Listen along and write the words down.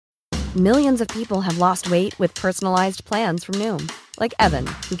Millions of people have lost weight with personalized plans from Noom. Like Evan,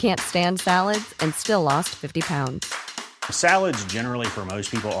 who can't stand salads and still lost 50 pounds. Salads generally for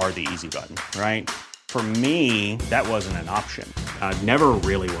most people are the easy button, right? For me, that wasn't an option. I never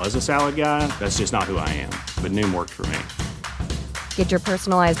really was a salad guy. That's just not who I am. But Noom worked for me. Get your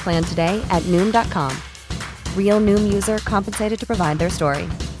personalized plan today at Noom.com. Real Noom user compensated to provide their story.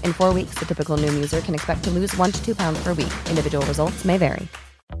 In 4 weeks, the typical Noom user can expect to lose 1 to 2 pounds per week. Individual results may vary.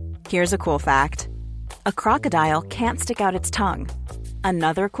 Here's a cool fact. A crocodile can't stick out its tongue.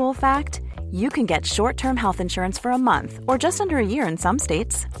 Another cool fact, you can get short-term health insurance for a month or just under a year in some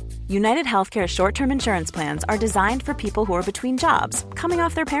states. United Healthcare short-term insurance plans are designed for people who are between jobs, coming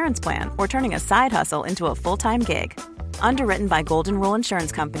off their parents' plan, or turning a side hustle into a full-time gig. Underwritten by Golden Rule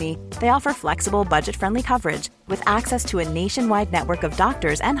Insurance Company, they offer flexible, budget-friendly coverage with access to a nationwide network of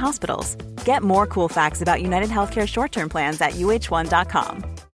doctors and hospitals. Get more cool facts about United Healthcare short-term plans at uh1.com.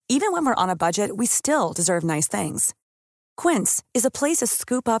 Even when we're on a budget, we still deserve nice things. Quince is a place to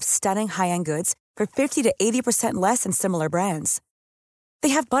scoop up stunning high-end goods for 50 to 80% less than similar brands. They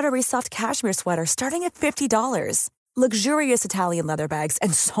have buttery soft cashmere sweaters starting at $50, luxurious Italian leather bags,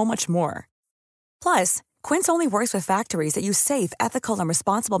 and so much more. Plus, Quince only works with factories that use safe, ethical, and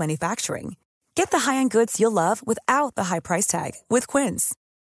responsible manufacturing. Get the high-end goods you'll love without the high price tag with Quince.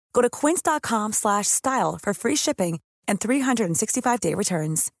 Go to quince.com/style for free shipping and 365-day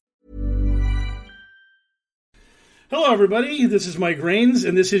returns. Hello, everybody. This is Mike Rains,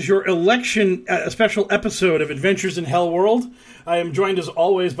 and this is your election special episode of Adventures in Hell World. I am joined, as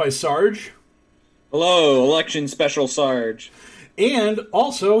always, by Sarge. Hello, election special Sarge. And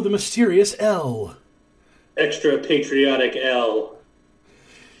also the mysterious L. Extra patriotic L.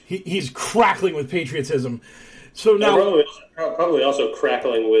 He's crackling with patriotism. So now, probably also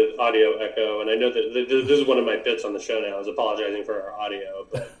crackling with audio echo, and I know that this is one of my bits on the show now, is apologizing for our audio,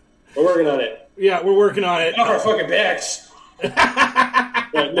 but we're working on it. Yeah, we're working on it. Off our fucking backs.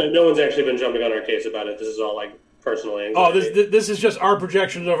 no one's actually been jumping on our case about it. This is all like personal anxiety. Oh, this is just our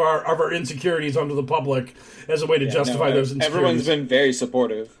projections of our insecurities onto the public as a way to justify those insecurities. Everyone's been very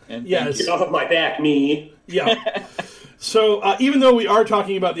supportive. And yes. Get off of my back, me. Yeah. So even though we are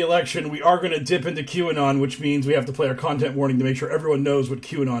talking about the election, we are going to dip into QAnon, which means we have to play our content warning to make sure everyone knows what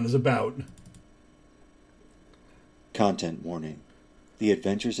QAnon is about. Content warning. The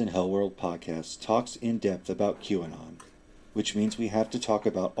Adventures in Hellworld podcast talks in depth about QAnon, which means we have to talk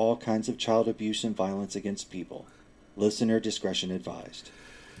about all kinds of child abuse and violence against people. Listener discretion advised.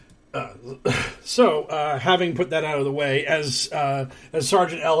 So, having put that out of the way, as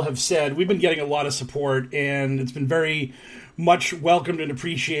Sergeant L have said, we've been getting a lot of support, and it's been very much welcomed and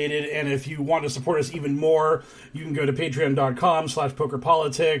appreciated. And if you want to support us even more, you can go to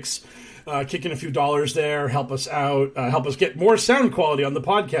patreon.com/pokerpolitics, kick in a few dollars there, help us out, help us get more sound quality on the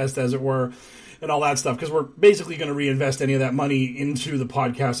podcast, as it were, and all that stuff, because we're basically going to reinvest any of that money into the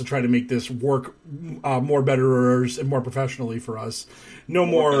podcast to try to make this work more betterers and more professionally for us. No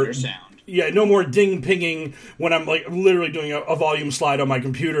more sound. Yeah, no more ding-pinging when I'm like literally doing a volume slide on my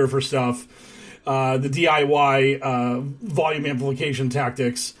computer for stuff. The DIY volume amplification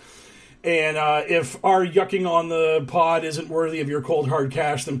tactics. And if our yucking on the pod isn't worthy of your cold hard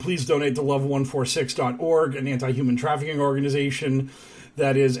cash, then please donate to love146.org, an anti-human trafficking organization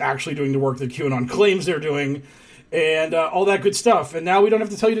that is actually doing the work that QAnon claims they're doing, and all that good stuff. And now we don't have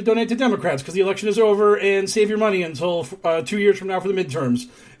to tell you to donate to Democrats because the election is over, and save your money until 2 years from now for the midterms,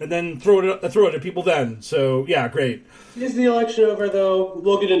 and then throw it at people then. So, yeah, great. Is the election over, though?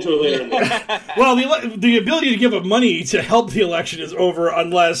 We'll get into it later. Well, the ability to give up money to help the election is over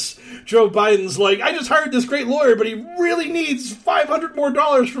unless Joe Biden's like, I just hired this great lawyer, but he really needs $500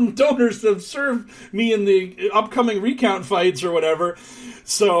 more from donors to serve me in the upcoming recount fights or whatever.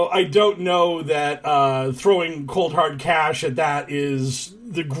 So I don't know that throwing cold hard cash at that is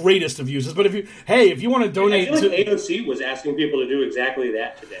the greatest of uses. But if you want to donate, I feel like AOC was asking people to do exactly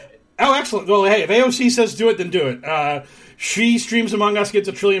that today. Oh, excellent. Well, hey, if AOC says do it, then do it. She streams Among Us, gets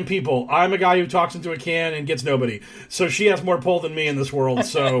 1 trillion people. I'm a guy who talks into a can and gets nobody. So she has more pull than me in this world.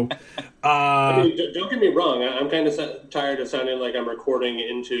 So, I mean, don't get me wrong. I'm kind of tired of sounding like I'm recording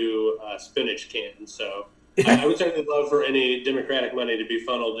into a spinach can. So I would certainly love for any Democratic money to be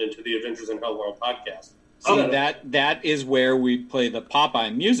funneled into the Adventures in Hell World podcast. So that is where we play the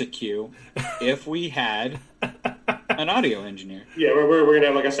Popeye music cue if we had an audio engineer. Yeah, we're going to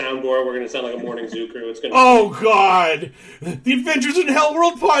have like a soundboard. We're going to sound like a morning zoo crew. It's going to. Oh, God. The Adventures in Hell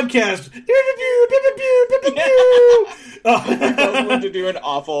World podcast. We both want to do an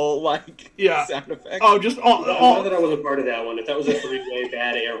awful sound effect. Oh, just I'm glad that I wasn't part of that one. If that was a three-way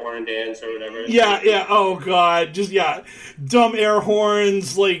bad air horn dance or whatever. Yeah. Oh god, just dumb air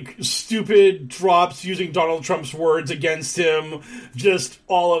horns, like stupid drops using Donald Trump's words against him. Just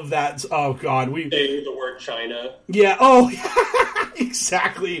all of that. Oh god, say the word China. Yeah. Oh,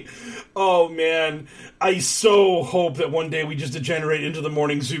 exactly. Oh man, I so hope that one day we just degenerate into the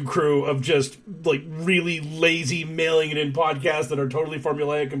Morning Zoo crew of just like really lazy mailing it in podcasts that are totally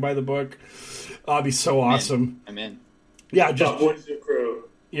formulaic and by the book. That'd be so awesome. I'm in. Yeah, just Morning Zoo crew.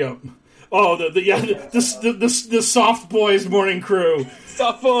 Yep. Oh, the soft boys morning crew.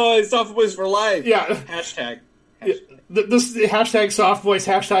 Soft boys for life. Yeah. Hashtag. The hashtag soft boys,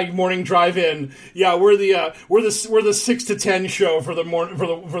 hashtag morning drive in. Yeah, we're the 6 to 10 show for the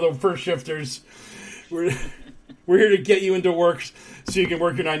for the first shifters. We're here to get you into work so you can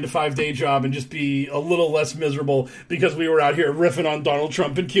work your 9 to 5 day job and just be a little less miserable because we were out here riffing on Donald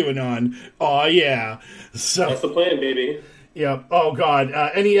Trump and QAnon. Oh yeah. So that's the plan, baby. Yeah. Oh God.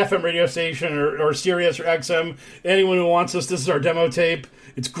 Any FM radio station or Sirius or XM, anyone who wants us, this is our demo tape.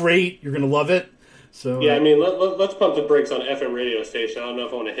 It's great. You're gonna love it. So yeah, I mean, let's pump the brakes on FM radio station. I don't know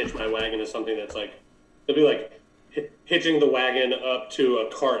if I want to hitch my wagon to something that's like, it'll be like hitching the wagon up to a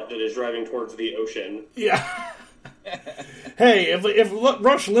cart that is driving towards the ocean. Yeah. Hey, if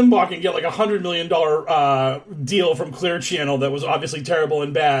Rush Limbaugh can get like $100 million deal from Clear Channel that was obviously terrible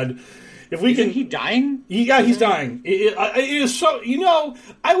and bad, if we Isn't he dying? Yeah, he's dying. It is so.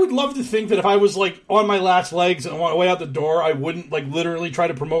 I would love to think that if I was like on my last legs and on my way out the door, I wouldn't like literally try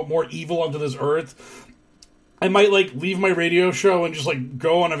to promote more evil onto this earth. I might like leave my radio show and just like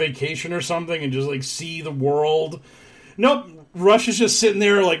go on a vacation or something and just like see the world. Nope, Rush is just sitting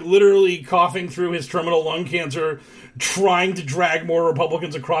there like literally coughing through his terminal lung cancer, trying to drag more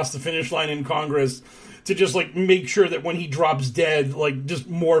Republicans across the finish line in Congress to just like make sure that when he drops dead, like just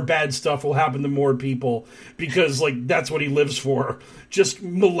more bad stuff will happen to more people because like that's what he lives for. Just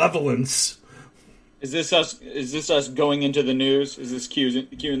malevolence. Is this us going into the news? Is this Q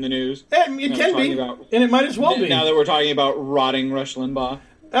in the news? It can be, and it might as well be. Now that we're talking about rotting Rush Limbaugh.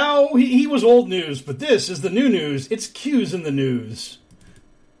 Oh, he was old news, but this is the new news. It's Q's in the news.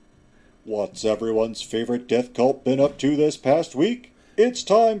 What's everyone's favorite death cult been up to this past week? It's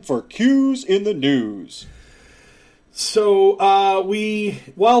time for Q's in the News. So,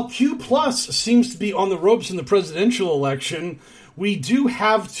 while Q Plus seems to be on the ropes in the presidential election, we do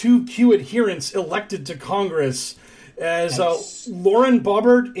have 2 Q adherents elected to Congress as Lauren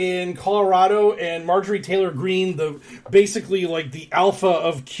Boebert in Colorado and Marjorie Taylor Greene, basically like the alpha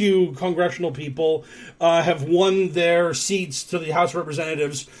of Q congressional people, have won their seats to the House of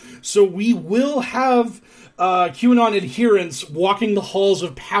Representatives. So we will have QAnon adherents walking the halls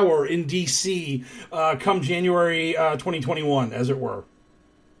of power in D.C. Come January 2021, as it were.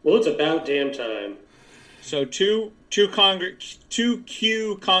 Well, it's about damn time. So two Q Congress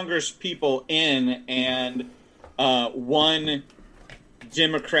people in, and one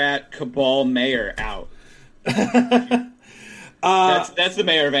Democrat cabal mayor out. That's the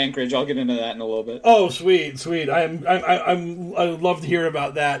mayor of Anchorage. I'll get into that in a little bit. Oh, sweet. I would love to hear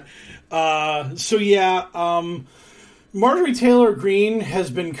about that. Marjorie Taylor Greene has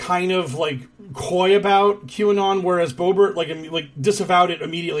been kind of like coy about QAnon, whereas Boebert like disavowed it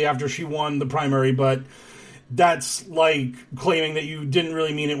immediately after she won the primary. But that's like claiming that you didn't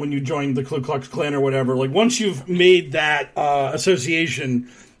really mean it when you joined the Ku Klux Klan or whatever. Like once you've made that association,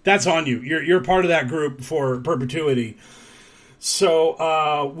 that's on you. You're part of that group for perpetuity.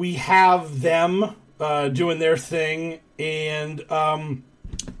 So we have them doing their thing, and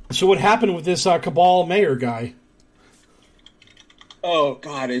so what happened with this cabal mayor guy? Oh,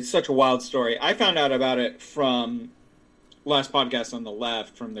 God, it's such a wild story. I found out about it from last podcast on the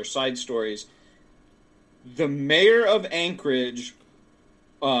left, from their side stories. The mayor of Anchorage,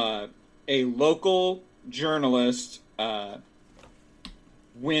 a local journalist, went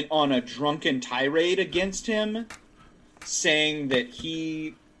on a drunken tirade against him, saying that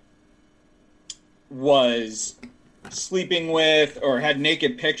he was sleeping with or had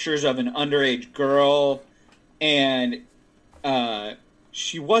naked pictures of an underage girl, and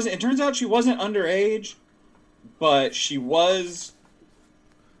she wasn't. It turns out she wasn't underage, but she was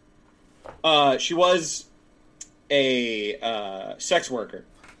a sex worker,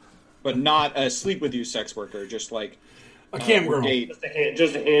 but not a sleep with you sex worker, just like a cam girl,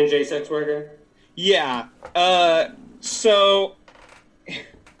 just a hand sex worker. Yeah. So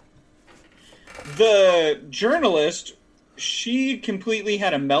the journalist, she completely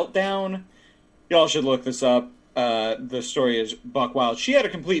had a meltdown. Y'all should look this up. the story is buck wild. She had a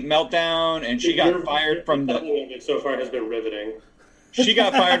complete meltdown, and she got fired from the. So far has been riveting. She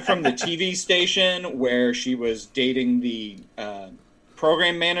got fired from the TV station where she was dating the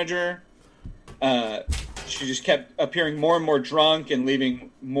program manager. She just kept appearing more and more drunk and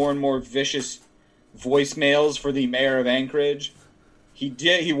leaving more and more vicious voicemails for the mayor of Anchorage. He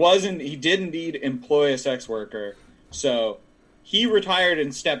did indeed employ a sex worker. So he retired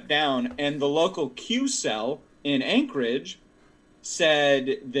and stepped down, and the local Q cell in Anchorage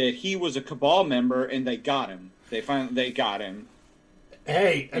said that he was a cabal member, and they got him. They got him.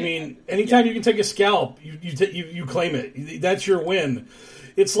 Hey, I mean, anytime you can take a scalp, you claim it. That's your win.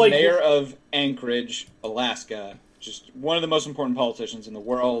 It's like Mayor of Anchorage, Alaska, just one of the most important politicians in the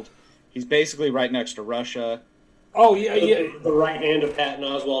world. He's basically right next to Russia. Oh yeah. The right hand of Patton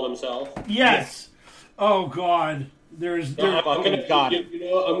Oswalt himself. Yes. Oh God. I'm gonna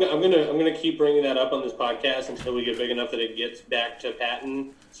keep bringing that up on this podcast until we get big enough that it gets back to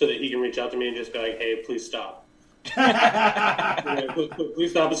Patton, so that he can reach out to me and just be like, "Hey, please stop." Please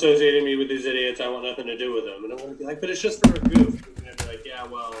stop associating me with these idiots. I want nothing to do with them. And I'm going to be like, but it's just for a goof. And they're be like, yeah,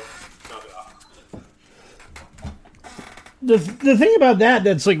 well, knock it off. The thing about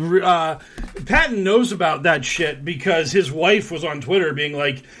that's like, Patton knows about that shit because his wife was on Twitter being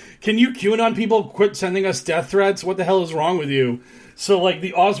like, can you QAnon people quit sending us death threats? What the hell is wrong with you? So, like,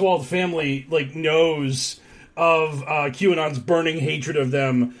 the Oswald family, like, knows of QAnon's burning hatred of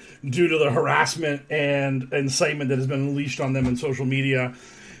them due to the harassment and incitement that has been unleashed on them in social media.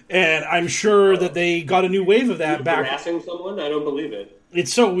 And I'm sure that they got a new wave of that back. Harassing someone? I don't believe it.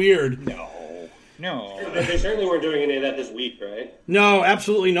 It's so weird. No. They certainly weren't doing any of that this week, right? No,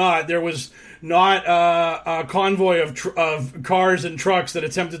 absolutely not. There was not a convoy of cars and trucks that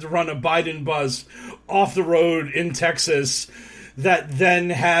attempted to run a Biden bus off the road in Texas that then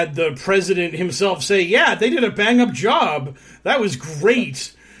had the president himself say, yeah, they did a bang-up job. That was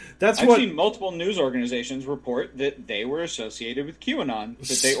great. I've seen multiple news organizations report that they were associated with QAnon,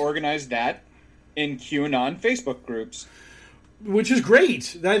 that they organized that in QAnon Facebook groups. Which is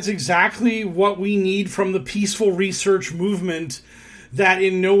great. That's exactly what we need from the peaceful research movement that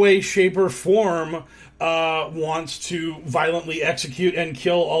in no way, shape, or form wants to violently execute and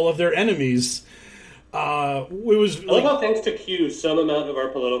kill all of their enemies. I love how, thanks to Q, some amount of our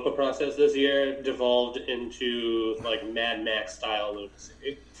political process this year devolved into like Mad Max style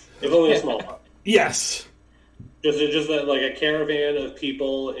lunacy. If only a small part. Yes. Just like a caravan of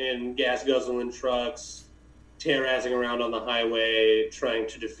people in gas guzzling trucks, terrorizing around on the highway, trying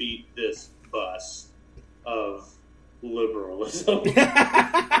to defeat this bus of liberalism. That's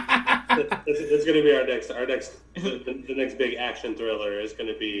going to be our next. The next big action thriller is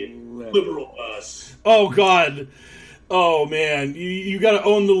going to be Liberal Bus. Oh God. Oh man, you got to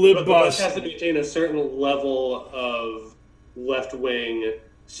own the lib bus. The bus has to maintain a certain level of left wing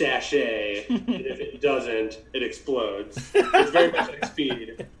sachet. And if it doesn't, it explodes. It's very much like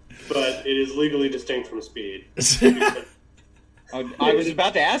Speed, but it is legally distinct from Speed. I was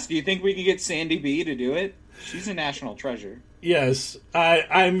about to ask, do you think we could get Sandy B to do it? She's a national treasure. Yes,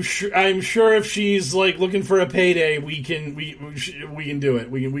 I'm sure if she's like looking for a payday, we can do it.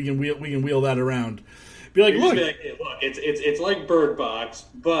 We can wheel that around. Be like, look, hey, look, it's like Bird Box,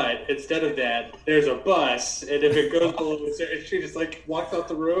 but instead of that, there's a bus, and if it goes below, she just like walks out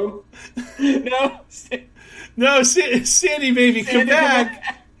the room. No, Sandy baby, come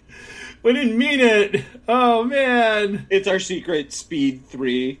back. We didn't mean it. Oh man, it's our secret Speed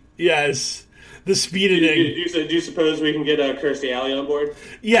 3. Yes. The speeding. Do you suppose we can get Kirstie Alley on board?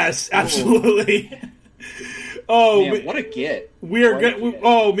 Yes, absolutely. Oh, man, what a get! We are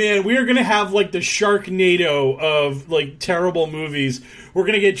gonna have like the Sharknado of like terrible movies. We're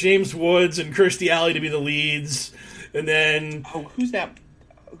gonna get James Woods and Kirstie Alley to be the leads, and then who's that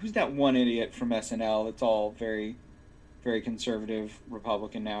one idiot from SNL that's all very, very conservative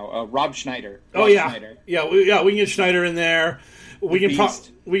Republican now? Rob Schneider. Schneider. We can get Schneider in there. We can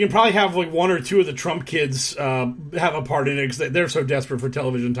probably have like one or two of the Trump kids have a part in it because they're so desperate for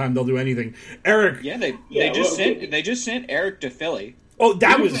television time they'll do anything. Eric, they just sent Eric to Philly. Oh,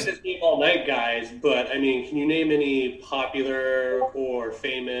 that was this game all night, guys. But I mean, can you name any popular or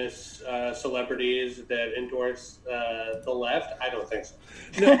famous celebrities that endorse the left? I don't think so.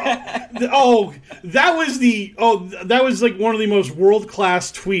 That was like one of the most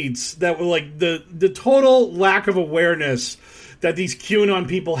world-class tweets. That were like the total lack of awareness that these QAnon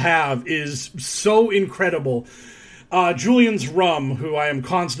people have is so incredible. Julian's Rum, who I am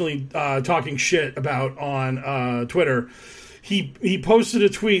constantly talking shit about on Twitter, he posted a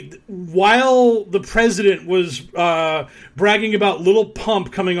tweet while the president was bragging about Little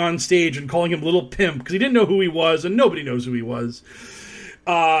Pump coming on stage and calling him Little Pimp because he didn't know who he was, and nobody knows who he was.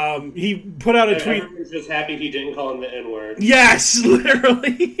 He put out a tweet. Everyone's just happy he didn't call him the N-word. Yes,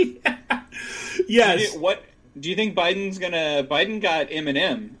 literally. Yes. What do you think Biden got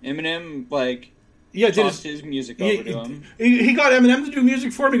Eminem? Eminem, tossed his music over to him. He got Eminem to do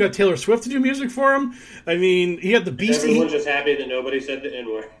music for him. He got Taylor Swift to do music for him. I mean, he had the Beastie. Everyone's just happy that nobody said the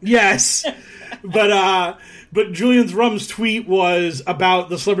N-word. Yes. But Julian's Rum's tweet was about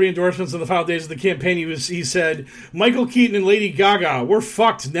the celebrity endorsements in the final days of the campaign. He said, Michael Keaton and Lady Gaga, we're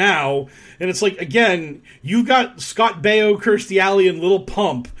fucked now. And it's like, again, you got Scott Baio, Kirstie Alley, and Little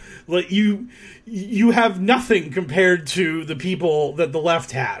Pump. Like you have nothing compared to the people that the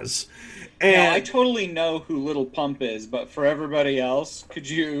left has. And now, I totally know who Little Pump is, but for everybody else, could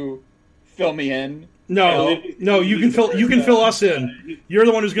you fill me in? No, you can fill us in. You're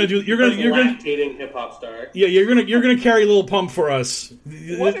the one who's going to do. You're going to lactating hip hop star. Yeah, you're going to carry Little Pump for us.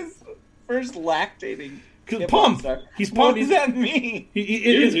 What is first lactating? Pump. Star? He's Pump. What does that mean?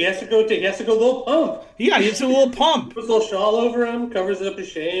 He has to go Little Pump. Yeah, he's a Little Pump. Puts a little shawl over him, covers up his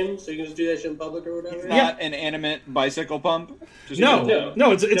shame, so you can just do that shit in public or whatever. He's not an animate bicycle pump. No.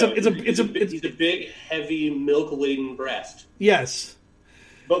 He's a big, heavy, milk-laden breast. Yes.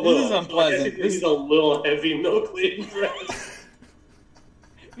 But this is unpleasant. He's a little heavy milk-laden breast.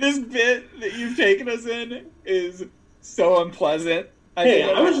 This bit that you've taken us in is so unpleasant.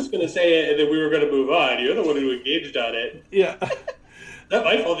 I was just going to say that we were going to move on. You're the one who engaged on it. Yeah. Not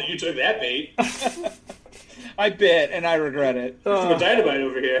my fault that you took that bait. I bit, and I regret it. Some dynamite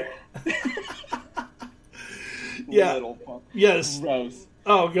over here. Yeah. Little Pump. Yes. Gross.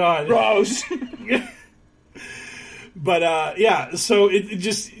 Oh, God. Gross. But, so it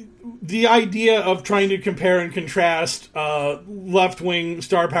just... The idea of trying to compare and contrast left-wing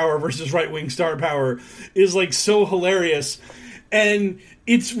star power versus right-wing star power is, so hilarious. And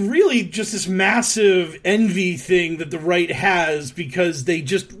it's really just this massive envy thing that the right has because they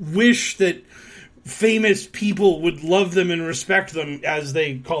just wish that famous people would love them and respect them, as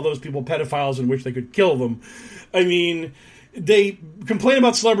they call those people pedophiles and wish they could kill them. I mean, they complain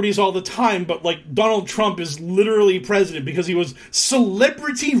about celebrities all the time, but Donald Trump is literally president because he was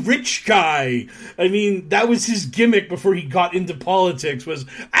celebrity rich guy. I mean, that was his gimmick before he got into politics, was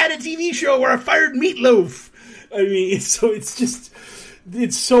I had a TV show where I fired Meatloaf. I mean, it's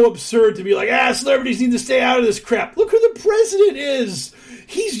so absurd to be like, celebrities need to stay out of this crap. Look who the president is.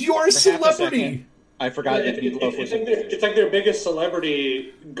 He's your celebrity. I forgot that Meatloaf was in the It's like their biggest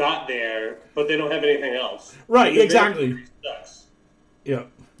celebrity got there, but they don't have anything else. Right, exactly. Sucks. Yeah.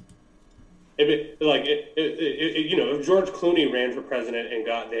 If George Clooney ran for president and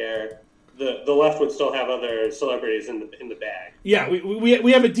got there, the left would still have other celebrities in the bag. Yeah,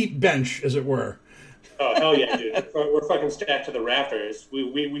 we have a deep bench, as it were. Oh hell yeah, dude! We're fucking stacked to the rafters.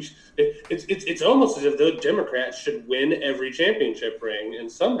 It's almost as if the Democrats should win every championship ring,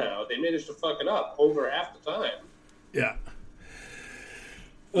 and somehow they managed to fuck it up over half the time. Yeah.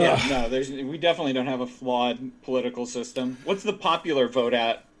 Yeah. No, we definitely don't have a flawed political system. What's the popular vote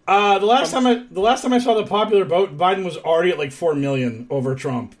at? The last time I saw the popular vote, Biden was already at 4 million over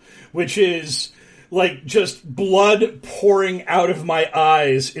Trump, which is just blood pouring out of my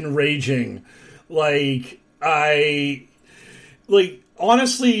eyes in raging.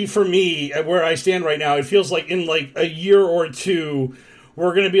 Honestly, for me, at where I stand right now, it feels like in a year or two,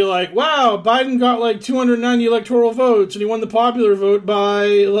 we're going to be like, wow, Biden got 290 electoral votes and he won the popular vote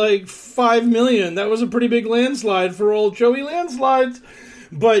by 5 million. That was a pretty big landslide for old Joey Landslides.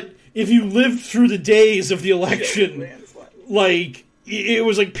 But if you lived through the days of the election, it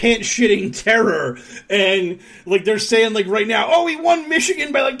was pants shitting terror, and they're saying right now, oh, he won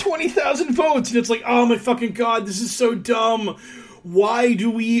Michigan by 20,000 votes, and it's oh my fucking god, this is so dumb. Why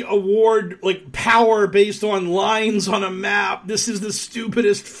do we award power based on lines on a map? This is the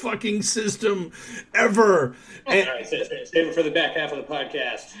stupidest fucking system ever. And, all right, save it for the back half of the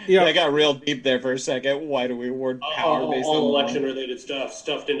podcast. Yeah, I got real deep there for a second. Why do we award power based on election-related stuff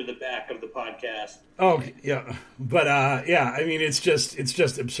stuffed into the back of the podcast? Oh yeah, but I mean, it's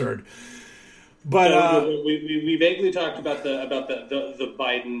just absurd. But we vaguely talked about the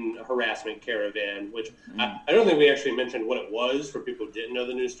Biden harassment caravan, which I don't think we actually mentioned what it was for people who didn't know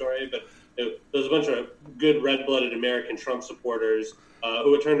the news story. But there was a bunch of good red-blooded American Trump supporters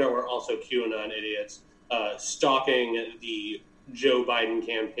who it turned out were also QAnon idiots, stalking the Joe Biden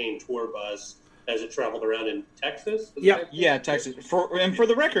campaign tour bus as it traveled around in Texas. Yeah, Texas. For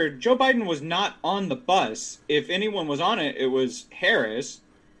the record, Joe Biden was not on the bus. If anyone was on it, it was Harris,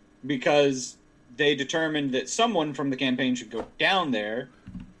 because they determined that someone from the campaign should go down there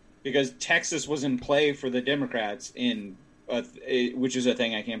because Texas was in play for the Democrats which is a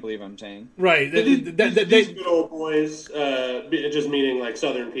thing I can't believe I'm saying. Right. These good old boys, just meaning like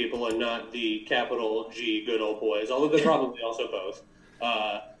Southern people and not the capital G good old boys, although they're probably also both.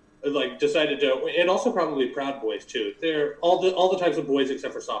 Like decided to, and also probably Proud Boys too. They're all the types of boys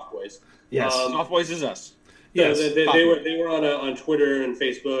except for soft boys. Yes, soft boys is us. Yes, so they were on Twitter and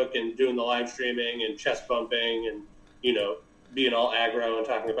Facebook and doing the live streaming and chest bumping and being all aggro and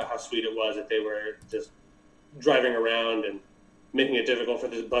talking about how sweet it was that they were just driving around and making it difficult for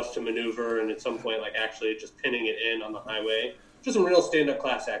this bus to maneuver and at some point like actually just pinning it in on the highway. Just some real stand-up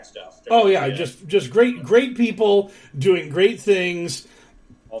class act stuff. Oh yeah, just great people doing great things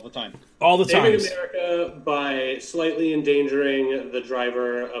all the time. Saving America by slightly endangering the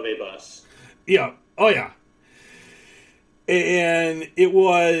driver of a bus. Yeah. Oh yeah. And it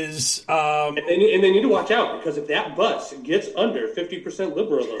was. And they need to watch out because if that bus gets under 50%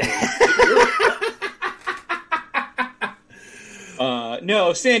 liberalism.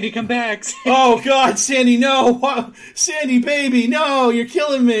 No, Sandy, come back. Oh, God, Sandy, no. Sandy, baby, no, you're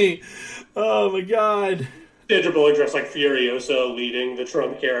killing me. Oh, my God. Sandra Bullock dressed like Furiosa leading the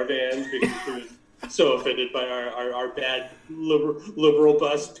Trump caravans because she was so offended by our bad liberal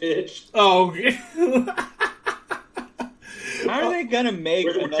bus pitch. Oh, how are they going to make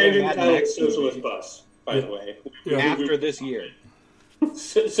we're another changing Mad the title Max Socialist Bus, by the way. After this year.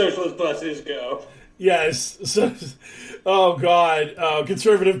 Socialist buses go. Yes. So, oh, God.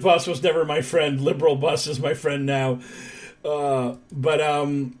 Conservative bus was never my friend. Liberal bus is my friend now. So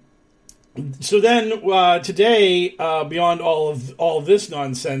then today, beyond all of this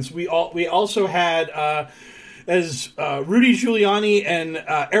nonsense, we also had as Rudy Giuliani and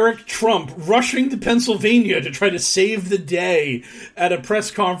Eric Trump rushing to Pennsylvania to try to save the day at a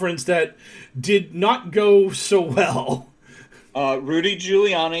press conference that did not go so well. Rudy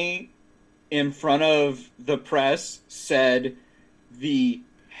Giuliani, in front of the press, said the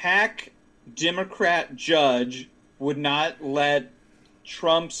hack Democrat judge would not let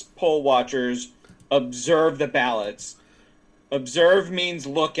Trump's poll watchers observe the ballots. Observe means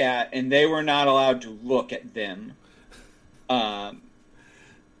look at, and they were not allowed to look at them.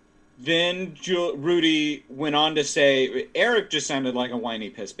 Then Rudy went on to say, Eric just sounded like a whiny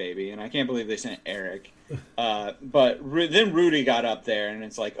piss baby, and I can't believe they sent Eric. But then Rudy got up there, and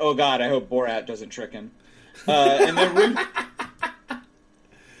it's like, oh God, I hope Borat doesn't trick him. And then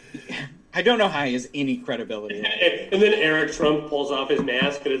I don't know how he has any credibility. And then Eric Trump pulls off his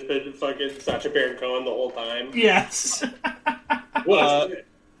mask, and it's been fucking Sacha Baron Cohen the whole time. Yes. What?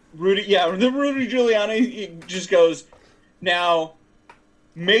 Rudy Giuliani just goes, now,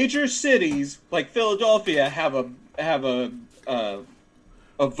 major cities like Philadelphia have a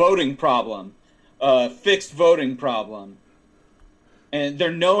voting problem, a fixed voting problem, and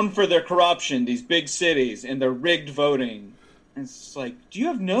they're known for their corruption. These big cities and their rigged voting. And it's like, do you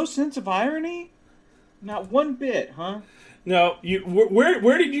have no sense of irony? Not one bit, huh? No.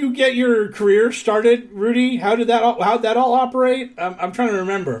 Where did you get your career started, Rudy? How'd that all operate? I'm trying to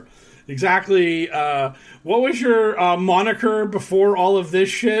remember exactly. What was your moniker before all of this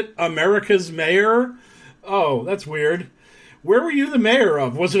shit? America's mayor? Oh, that's weird. Where were you the mayor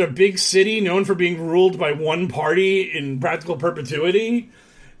of? Was it a big city known for being ruled by one party in practical perpetuity?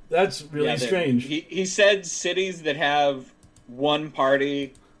 That's really strange. He said cities that have one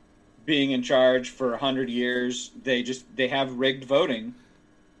party being in charge for 100 years, they have rigged voting,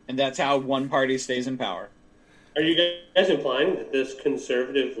 and that's how one party stays in power. Are you guys implying that this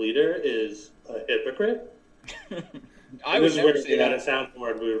conservative leader is a hypocrite? I would never say that. On a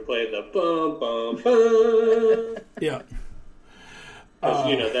soundboard, we would play the bum bum bum. Yeah.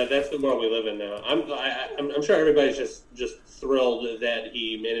 That's the world we live in now. I'm sure everybody's just thrilled that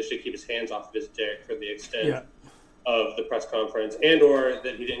he managed to keep his hands off of his dick for the extent of the press conference, and or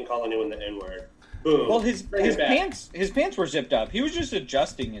that he didn't call anyone the N-word. Boom. Well, his pants were zipped up. He was just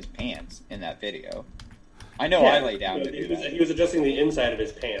adjusting his pants in that video. I know I lay down to do that. He was adjusting the inside of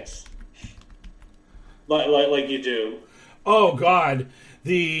his pants, like you do. Oh God,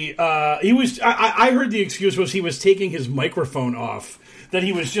 he was. I heard the excuse was he was taking his microphone off. That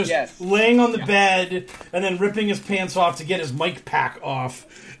he was just laying on the bed and then ripping his pants off to get his mic pack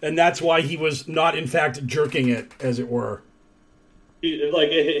off, and that's why he was not, in fact, jerking it, as it were.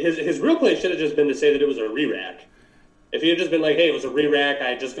 His real play should have just been to say that it was a re-rack. If he had just been like, hey, it was a re-rack, I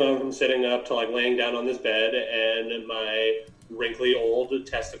had just gone from sitting up to laying down on this bed, and my wrinkly old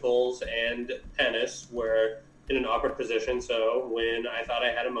testicles and penis were in an awkward position, so when I thought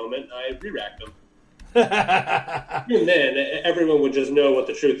I had a moment, I re-racked them. Even then, everyone would just know what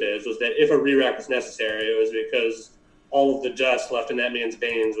the truth is, was that if a re-rack was necessary, it was because all of the dust left in that man's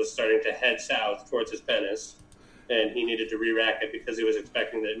veins was starting to head south towards his penis, and he needed to re-rack it because he was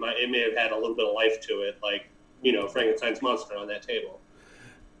expecting that it may have had a little bit of life to it, like, Frankenstein's monster on that table.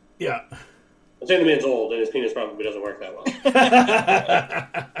 Yeah. I'm saying the man's old, and his penis probably doesn't work that well.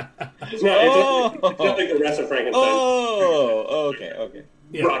 It's not like the rest of Frankenstein. Oh, okay.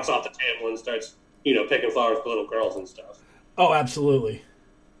 Yeah. Rocks off the table and starts, picking flowers for little girls and stuff. Oh, absolutely.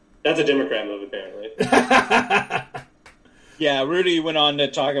 That's a Democrat move, apparently. Yeah, Rudy went on to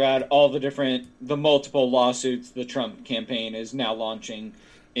talk about all the multiple lawsuits the Trump campaign is now launching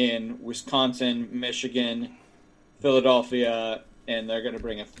in Wisconsin, Michigan, Philadelphia, and they're going to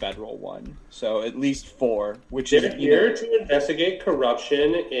bring a federal one. So at least 4, which they're here to investigate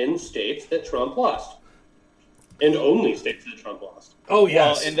corruption in states that Trump lost. And only states that Trump lost. Oh,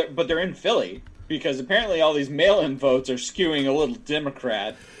 yes. Well, but they're in Philly, because apparently all these mail-in votes are skewing a little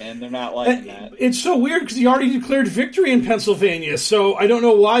Democrat, and they're not liking that. It's so weird, because he already declared victory in Pennsylvania, so I don't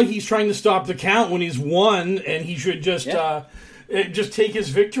know why he's trying to stop the count when he's won, and he should just take his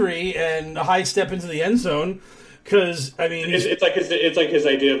victory and high step into the end zone. Because it's like his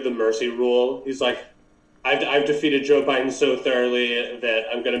idea of the mercy rule. He's like, I've defeated Joe Biden so thoroughly that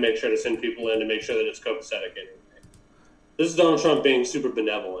I'm going to make sure to send people in to make sure that it's copacetic anyway. This is Donald Trump being super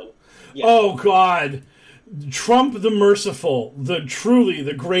benevolent. Yeah. Oh God, Trump the merciful, truly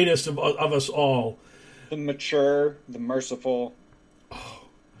the greatest of us all. The mature, the merciful,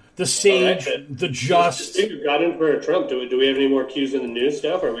 the sage, the just. We've got in for Trump. Do we have any more cues in the news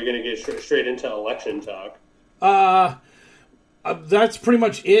stuff, or are we going to get straight into election talk? That's pretty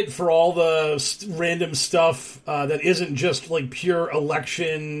much it for all the random stuff that isn't just like pure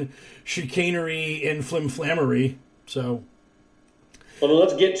election chicanery and flimflammery. So, well, then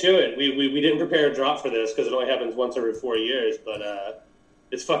let's get to it. We didn't prepare a drop for this because it only happens once every 4 years. But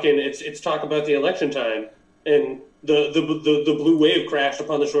it's talk about the election time, and the blue wave crashed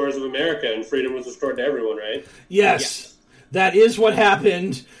upon the shores of America, and freedom was restored to everyone. Right? Yes. That is what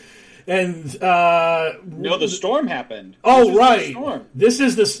happened. And no, the storm happened. Oh, right. This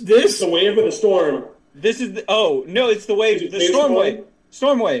is It's the wave of the storm. This is it's the wave. The storm wave.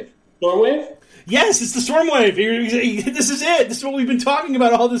 Storm wave. Storm wave? Yes, it's the storm wave. This is it. This is what we've been talking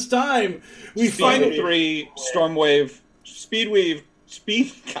about all this time. We find 3 storm wave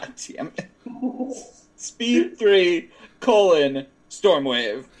speed. God damn it. Speed 3 : storm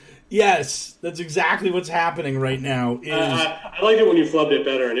wave. Yes, that's exactly what's happening right now. I liked it when you flubbed it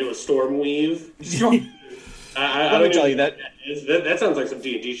better, and it was storm weave. Let me tell you that sounds like some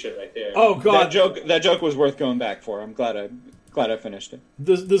D&D shit right there. Oh God, that joke was worth going back for. I'm glad I finished it.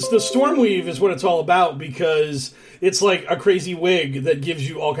 The storm weave is what it's all about, because it's like a crazy wig that gives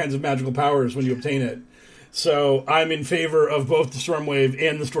you all kinds of magical powers when you obtain it. So I'm in favor of both the storm wave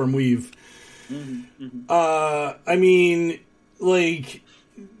and the storm weave. Mm-hmm.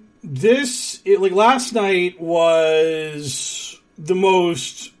 Last night was the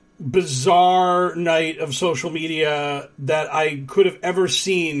most bizarre night of social media that I could have ever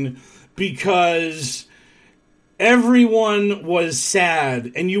seen, because everyone was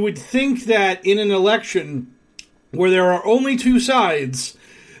sad. And you would think that in an election where there are only 2 sides,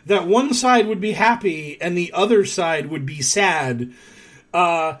 that one side would be happy and the other side would be sad.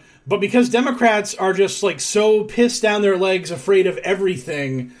 But because Democrats are just so pissed down their legs, afraid of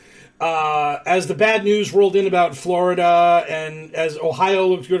everything, as the bad news rolled in about Florida, and as Ohio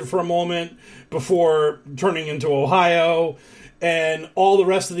looked good for a moment before turning into Ohio, and all the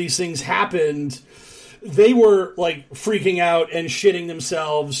rest of these things happened, they were freaking out and shitting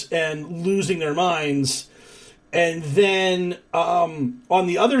themselves and losing their minds. And then on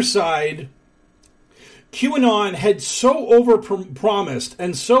the other side, QAnon had so overpromised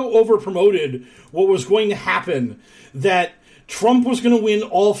and so overpromoted what was going to happen that Trump was going to win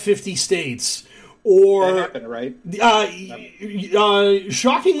all 50 states. Or that happened, right?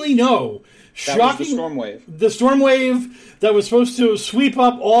 Shockingly, no. That was the storm wave. The storm wave that was supposed to sweep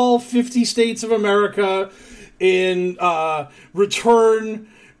up all 50 states of America and return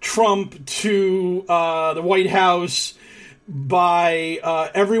Trump to the White House by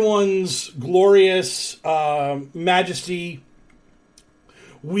everyone's glorious majesty.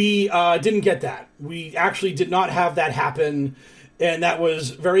 We didn't get that. We actually did not have that happen, and that was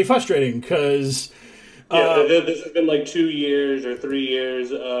very frustrating because... this has been 2 years or 3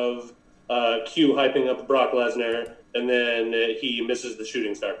 years of Q hyping up Brock Lesnar, and then he misses the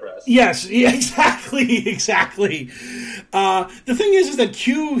shooting star press. Yes, yeah, exactly. The thing is that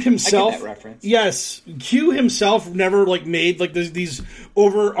Q himself, I get that reference. Yes, Q himself never made these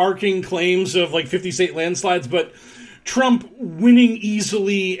overarching claims of 50 state landslides, but Trump winning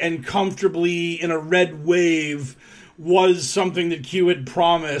easily and comfortably in a red wave was something that Q had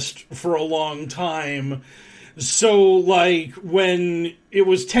promised for a long time. So, when it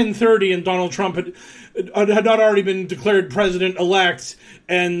was 10:30 and Donald Trump had not already been declared president-elect,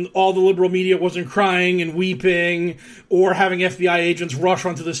 and all the liberal media wasn't crying and weeping or having FBI agents rush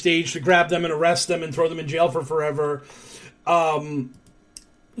onto the stage to grab them and arrest them and throw them in jail for forever,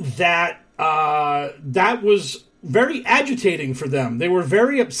 that was very agitating for them. They were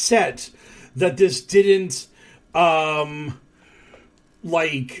very upset that this didn't happen.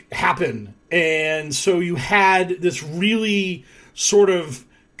 And so you had this really sort of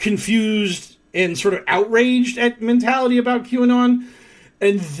confused and sort of outraged at mentality about QAnon.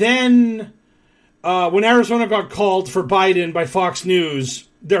 And then when Arizona got called for Biden by Fox News,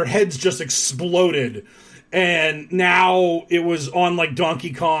 their heads just exploded. And now it was on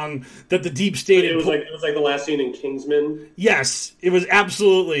Donkey Kong that the deep state... It was like the last scene in Kingsman? Yes, it was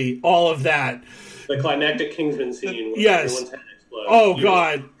absolutely all of that. The climactic Kingsman scene where yes. everyone's head explodes. Oh,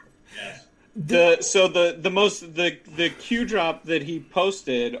 God. Yes. The Q drop that he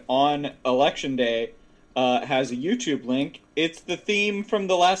posted on Election Day has a YouTube link. It's the theme from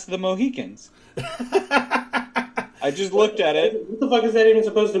The Last of the Mohicans. I just looked at it. What the fuck is that even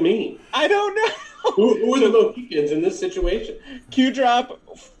supposed to mean? I don't know. Who are the Mohicans in this situation? Q drop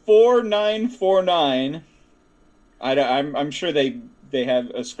 4949. I'm sure they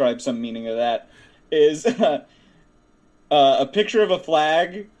have ascribed some meaning to that. Is a picture of a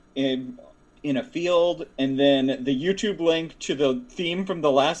flag in a field, and then the YouTube link to the theme from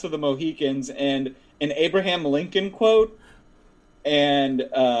The Last of the Mohicans, and an Abraham Lincoln quote, and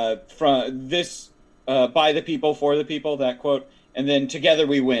from this by the people, for the people, that quote, and then together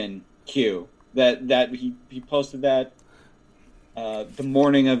we win, Q. That he posted that the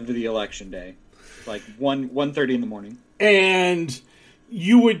morning of the election day, 1:30 in the morning. And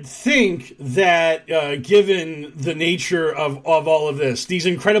you would think that, given the nature of all of this, these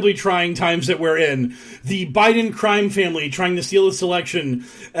incredibly trying times that we're in, the Biden crime family trying to steal this election,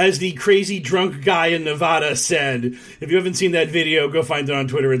 as the crazy drunk guy in Nevada said. If you haven't seen that video, go find it on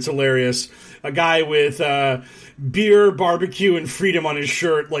Twitter. It's hilarious. A guy with beer, barbecue, and freedom on his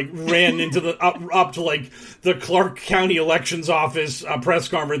shirt, ran into the up to the Clark County Elections Office press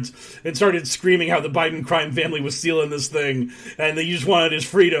conference and started screaming how the Biden crime family was stealing this thing, and they just wanted his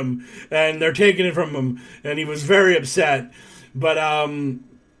freedom, and they're taking it from him, and he was very upset. But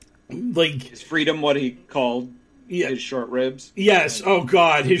his freedom, what he called his short ribs. Yes. Oh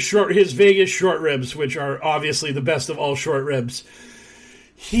God, his Vegas short ribs, which are obviously the best of all short ribs.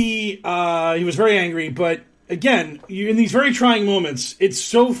 He was very angry, but again, in these very trying moments, it's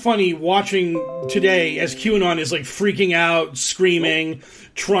so funny watching today as QAnon is freaking out, screaming,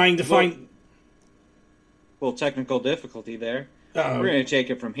 trying to find... Well, technical difficulty there. We're going to take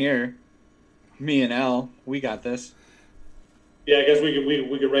it from here. Me and Elle, we got this. Yeah, I guess we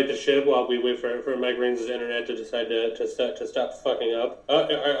could right the ship while we wait for Mike Reigns' internet to decide to stop fucking up.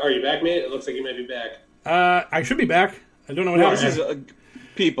 Are you back, mate? It looks like you might be back. I should be back. I don't know what happened.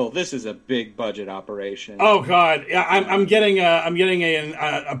 People, this is a big budget operation. Oh God, yeah, I'm getting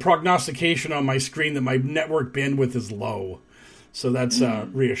a prognostication on my screen that my network bandwidth is low, so that's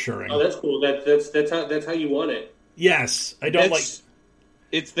reassuring. Oh, that's cool. That's how you want it. Yes, It's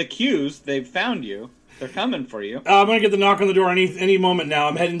the Qs. They've found you. They're coming for you. I'm gonna get the knock on the door any moment now.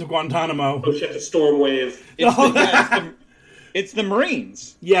 I'm heading to Guantanamo. Oh shit! The storm wave. It's the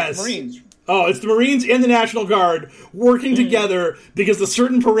Marines. Yes, the Marines. Oh, it's the Marines and the National Guard working together because the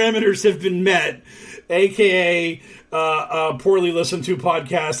certain parameters have been met, a.k.a. A poorly listened to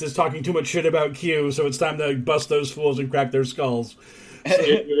podcast is talking too much shit about Q, so it's time to bust those fools and crack their skulls. So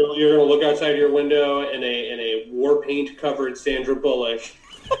you're going to look outside your window, and a war paint covered Sandra Bullock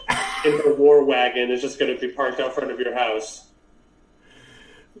in her war wagon is just going to be parked out front of your house.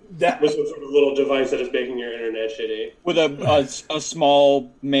 With some sort of little device that is making your internet shitty. With a small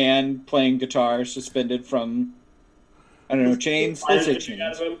man playing guitar suspended from, I don't know, chains. Let's say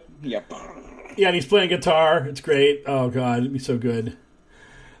chains. Yep. Yeah, and he's playing guitar. It's great. Oh, God, it'd be so good.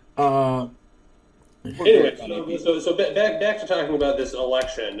 Anyway, so back to talking about this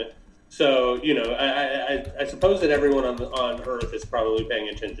election. So, I suppose that everyone on Earth is probably paying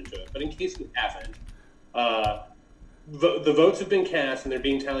attention to it. But in case you haven't, the votes have been cast and they're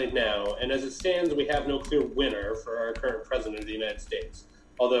being tallied now, and as it stands, we have no clear winner for our current president of the United States.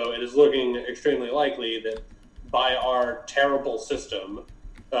 Although it is looking extremely likely that by our terrible system,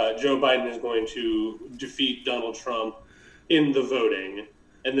 Joe Biden is going to defeat Donald Trump in the voting,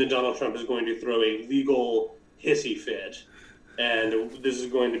 and then Donald Trump is going to throw a legal hissy fit, and this is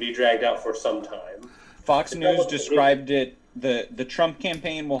going to be dragged out for some time. Fox News described it, the Trump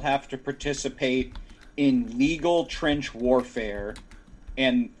campaign will have to participate in legal trench warfare,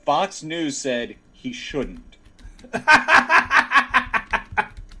 and Fox News said he shouldn't.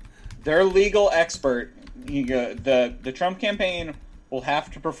 Their legal expert, the Trump campaign will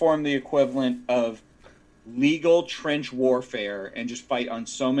have to perform the equivalent of legal trench warfare and just fight on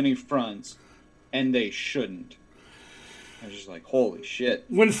so many fronts, and they shouldn't. I was just like, holy shit.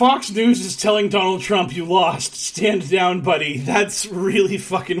 When Fox News is telling Donald Trump, you lost, stand down, buddy, that's really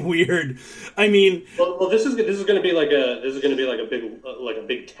fucking weird. I mean, well, this is going to be like a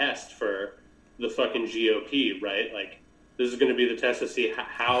big test for the fucking GOP, right? Like, this is going to be the test to see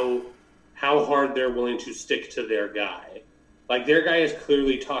how hard they're willing to stick to their guy. Like, their guy is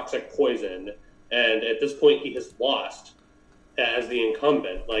clearly toxic poison, and at this point, he has lost as the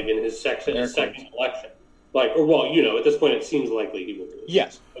incumbent, like in his second election. Like, or well, at this point, it seems likely he will lose.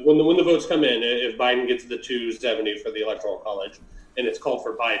 Yes. When the votes come in, if Biden gets the 270 for the Electoral College, and it's called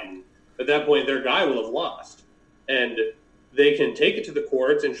for Biden, at that point, their guy will have lost, and they can take it to the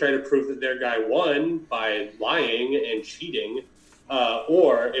courts and try to prove that their guy won by lying and cheating.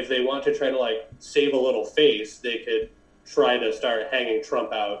 Or if they want to try to like save a little face, they could try to start hanging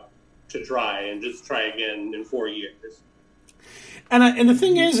Trump out to dry and just try again in 4 years. And the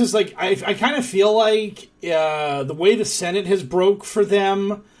thing is like I kind of feel like the way the Senate has broke for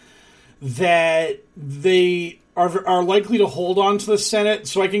them, that they are likely to hold on to the Senate.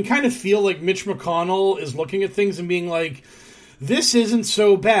 So I can kind of feel like Mitch McConnell is looking at things and being like, this isn't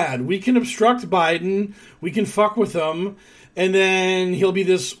so bad. We can obstruct Biden. We can fuck with him. And then he'll be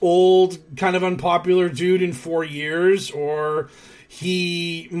this old, kind of unpopular dude in 4 years, or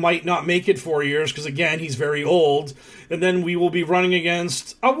he might not make it 4 years because, again, he's very old. And then we will be running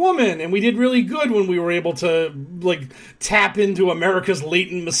against a woman. And we did really good when we were able to, like, tap into America's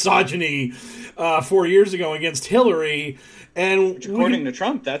latent misogyny 4 years ago against Hillary. And which, according to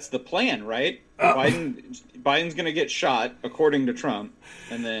Trump, that's the plan, right? Biden's going to get shot, according to Trump,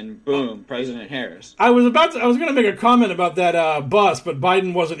 and then boom, President Harris. I was going to make a comment about that bus, but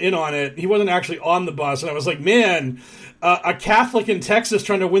Biden wasn't in on it. He wasn't actually on the bus, and I was like, man, a Catholic in Texas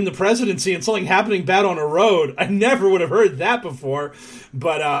trying to win the presidency and something happening bad on a road. I never would have heard that before.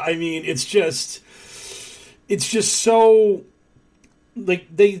 But I mean, it's just so.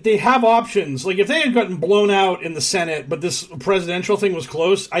 Like, they have options. Like, if they had gotten blown out in the Senate, but this presidential thing was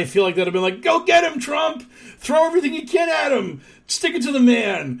close, I feel like that would have been like, go get him, Trump! Throw everything you can at him! Stick it to the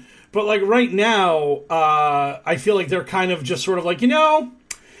man! But, like, right now, I feel like they're kind of just sort of like,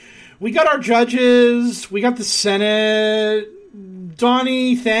 we got our judges, we got the Senate,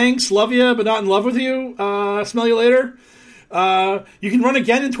 Donnie, thanks, love you, but not in love with you, smell you later. You can run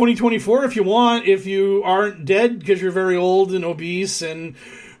again in 2024 if you want, if you aren't dead because you're very old and obese and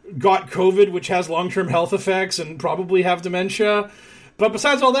got COVID, which has long-term health effects, and probably have dementia. But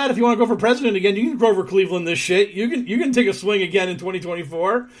besides all that, if you want to go for president again, you can Grover Cleveland this shit. You can take a swing again in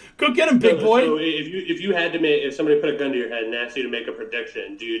 2024. Go get him, big boy. So if somebody put a gun to your head and asked you to make a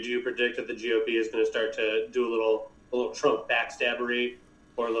prediction, do you predict that the GOP is going to start to do a little Trump backstabbery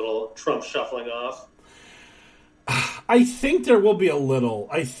or a little Trump shuffling off? I think there will be a little.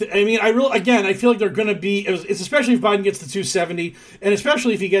 I feel like they're going to be. It's especially if Biden gets the 270, and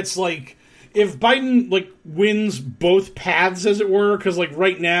especially if he gets if Biden wins both paths, as it were, because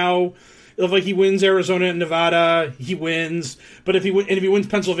right now, if he wins Arizona and Nevada, he wins. But if he wins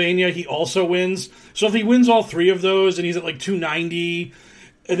Pennsylvania, he also wins. So if he wins all three of those, and he's at 290,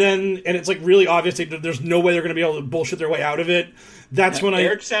 and it's really obvious that there's no way they're going to be able to bullshit their way out of it. That's when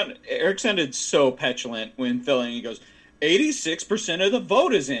Eric sounded so petulant when filling. He goes, 86% of the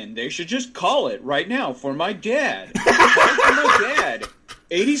vote is in. They should just call it right now for my dad. For my dad.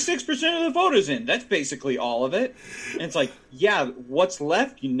 86% of the vote is in. That's basically all of it. And it's like, yeah, what's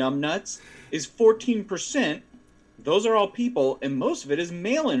left, you numbnuts, is 14%. Those are all people, and most of it is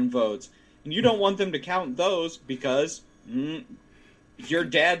mail-in votes. And you don't want them to count those because your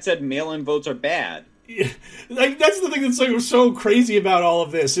dad said mail-in votes are bad. That's the thing that's so crazy about all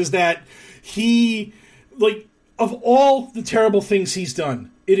of this, is that he, of all the terrible things he's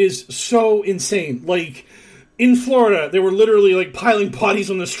done, it is so insane. In Florida, they were literally piling bodies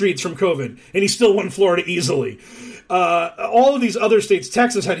on the streets from COVID, and he still won Florida easily. All of these other states,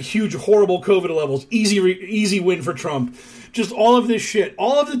 Texas had huge, horrible COVID levels. Easy win for Trump. Just all of this shit,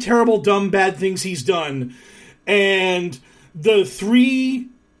 all of the terrible, dumb, bad things he's done, and the three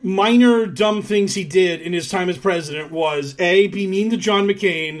minor dumb things he did in his time as president was A, be mean to John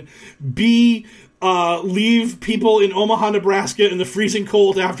McCain, B, leave people in Omaha, Nebraska in the freezing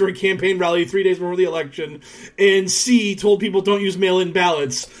cold after a campaign rally 3 days before the election, and C, told people don't use mail-in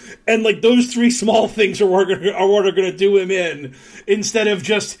ballots. And, like, those three small things are what are going to do him in, instead of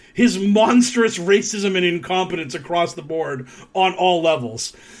just his monstrous racism and incompetence across the board on all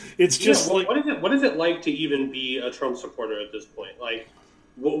levels. It's just what is it like to even be a Trump supporter at this point? Like,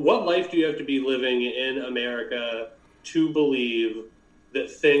 what life do you have to be living in America to believe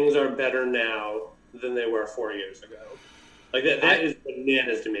that things are better now than they were 4 years ago? Like that is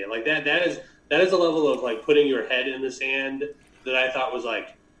bananas to me. Like that is a level of like putting your head in the sand that I thought was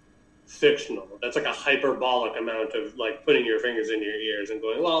like fictional. That's like a hyperbolic amount of like putting your fingers in your ears and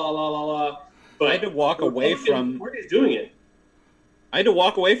going la la la la la. But I had to walk away from where he's doing it. I had to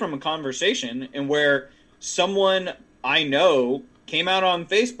walk away from a conversation and where someone I know came out on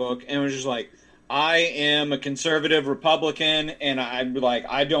Facebook and was just like, I am a conservative Republican and I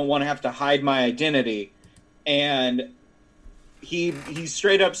don't want to have to hide my identity. And he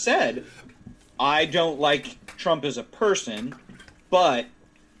straight up said, I don't like Trump as a person, but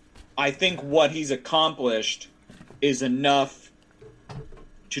I think what he's accomplished is enough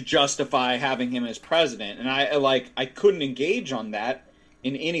to justify having him as president. And I couldn't engage on that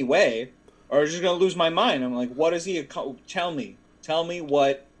in any way, or I was just going to lose my mind. I'm like, what is he? Tell me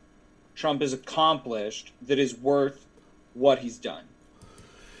what Trump has accomplished that is worth what he's done.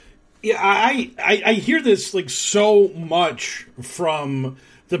 Yeah, I hear this like so much from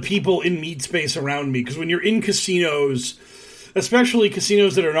the people in meat space around me, because when you're in casinos, especially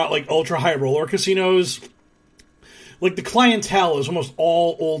casinos that are not like ultra high roller casinos, like the clientele is almost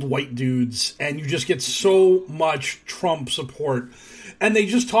all old white dudes, and you just get so much Trump support. And they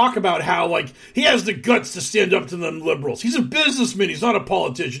just talk about how, like, he has the guts to stand up to them liberals. He's a businessman. He's not a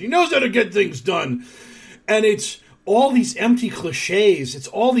politician. He knows how to get things done. And it's all these empty cliches. It's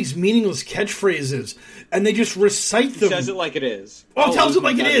all these meaningless catchphrases. And they just recite them. He says it like it is. Oh, tells it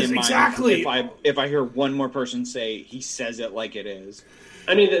like it is. Exactly. If I hear one more person say he says it like it is.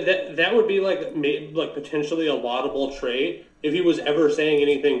 I mean, that would be like potentially a laudable trait if he was ever saying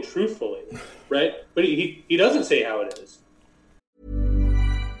anything truthfully, right? But he doesn't say how it is.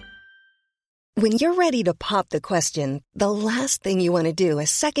 When you're ready to pop the question, the last thing you want to do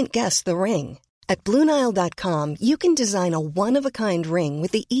is second-guess the ring. At BlueNile.com, you can design a one-of-a-kind ring with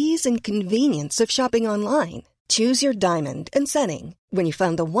the ease and convenience of shopping online. Choose your diamond and setting. When you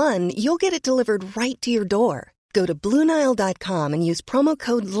find the one, you'll get it delivered right to your door. Go to BlueNile.com and use promo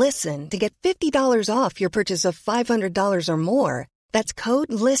code LISTEN to get $50 off your purchase of $500 or more. That's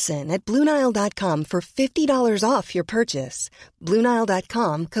code LISTEN at BlueNile.com for $50 off your purchase.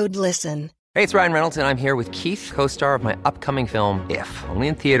 BlueNile.com, code LISTEN. Hey, it's Ryan Reynolds, and I'm here with Keith, co-star of my upcoming film, If, only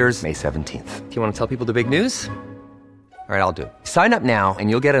in theaters May 17th. Do you want to tell people the big news? All right, I'll do it. Sign up now and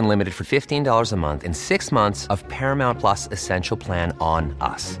you'll get unlimited for $15 a month and 6 months of Paramount Plus Essential Plan on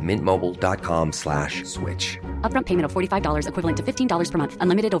us. MintMobile.com/switch. Upfront payment of $45 equivalent to $15 per month.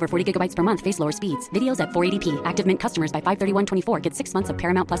 Unlimited over 40 gigabytes per month. Face lower speeds. Videos at 480p. Active Mint customers by 531.24 get 6 months of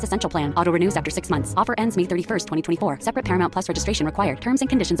Paramount Plus Essential Plan. Auto renews after 6 months. Offer ends May 31st, 2024. Separate Paramount Plus registration required. Terms and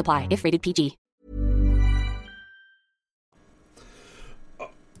conditions apply if rated PG.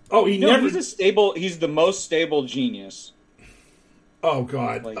 Oh, he's the most stable genius. Oh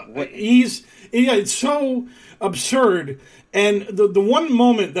God, it's so absurd. And the one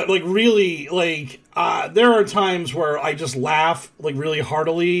moment that like really like there are times where I just laugh like really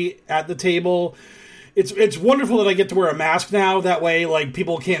heartily at the table. It's wonderful that I get to wear a mask now. That way, like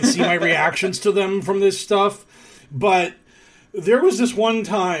people can't see my reactions to them from this stuff. But there was this one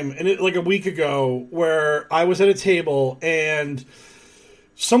time, like a week ago, where I was at a table and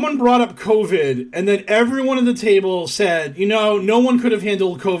someone brought up COVID, and then everyone at the table said, no one could have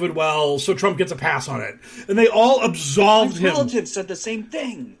handled COVID well, so Trump gets a pass on it. And they all absolved him. My relatives said the same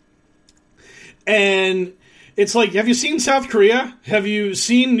thing. And it's like, have you seen South Korea? Have you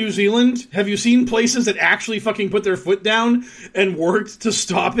seen New Zealand? Have you seen places that actually fucking put their foot down and worked to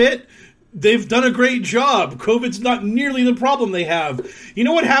stop it? They've done a great job. COVID's not nearly the problem they have. You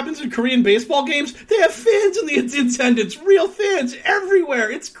know what happens in Korean baseball games? They have fans in the attendance, real fans everywhere.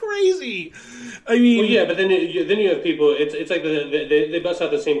 It's crazy. I mean, well, yeah, but then you have people. It's like they bust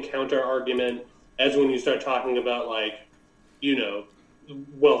out the same counter argument as when you start talking about like,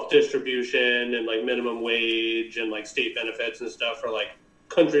 wealth distribution and like minimum wage and like state benefits and stuff for like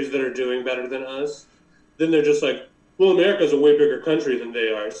countries that are doing better than us. Then they're just like, well, America's a way bigger country than they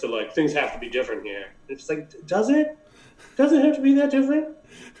are, so, like, things have to be different here. It's like, does it? Does it have to be that different?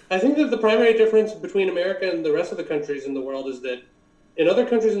 I think that the primary difference between America and the rest of the countries in the world is that in other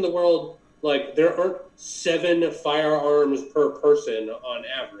countries in the world, like, there aren't 7 firearms per person on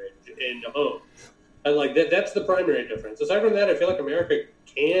average in homes. And, like, that's the primary difference. Aside from that, I feel like America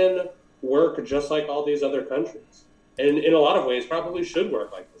can work just like all these other countries. And in a lot of ways, probably should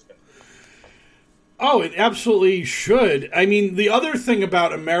work like those countries. Oh, it absolutely should. I mean, the other thing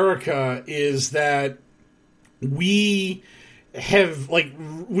about America is that we have, like,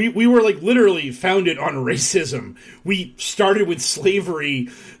 we were, like, literally founded on racism. We started with slavery,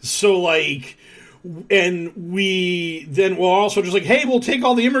 so, like, and we then were also just like, hey, we'll take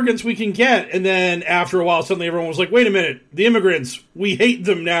all the immigrants we can get, and then after a while, suddenly everyone was like, wait a minute, the immigrants, we hate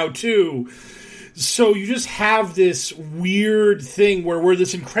them now, too. So you just have this weird thing where we're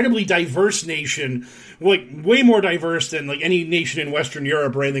this incredibly diverse nation, like, way more diverse than, like, any nation in Western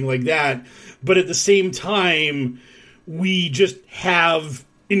Europe or anything like that, but at the same time, we just have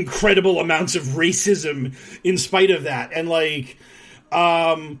incredible amounts of racism in spite of that. And, like,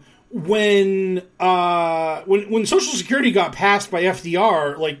 when Social Security got passed by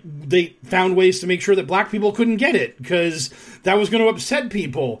FDR, like, they found ways to make sure that black people couldn't get it because that was going to upset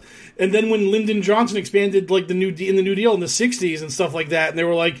people. And then when Lyndon Johnson expanded, like, the New Deal in the 60s and stuff like that, and they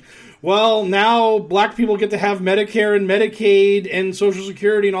were like, well, now black people get to have Medicare and Medicaid and Social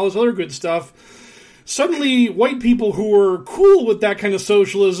Security and all this other good stuff. Suddenly, white people who were cool with that kind of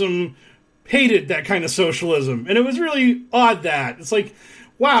socialism hated that kind of socialism. And it was really odd that. It's like,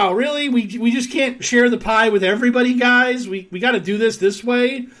 wow, really? We just can't share the pie with everybody, guys? We got to do this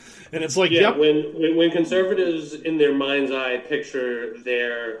way? And it's like, yeah, yep. When conservatives in their mind's eye picture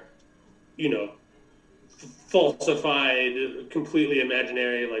their, falsified, completely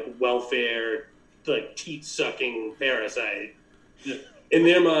imaginary, like, welfare, like, teat-sucking parasite, in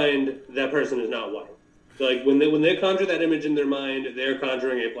their mind, that person is not white. Like, when they conjure that image in their mind, they're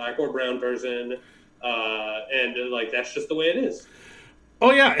conjuring a black or brown person, and, like, that's just the way it is.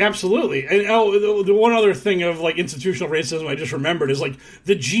 Oh, yeah, absolutely. And the one other thing of, like, institutional racism I just remembered is, like,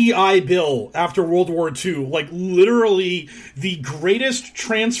 the GI Bill after World War II, like, literally the greatest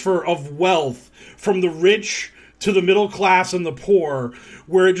transfer of wealth from the rich to the middle class and the poor,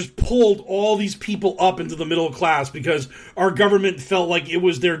 where it just pulled all these people up into the middle class because our government felt like it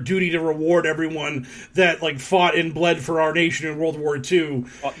was their duty to reward everyone that, like, fought and bled for our nation in World War II.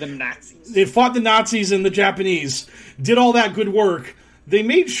 Fought the Nazis. They fought the Nazis and the Japanese, did all that good work. They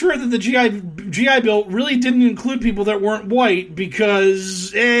made sure that the GI Bill really didn't include people that weren't white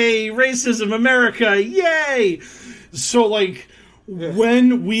because, hey, racism, America, yay! So, like,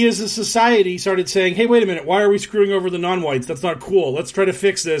 when we as a society started saying, hey, wait a minute, why are we screwing over the non-whites? That's not cool. Let's try to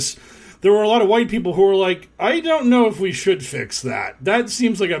fix this. There were a lot of white people who were like, I don't know if we should fix that. That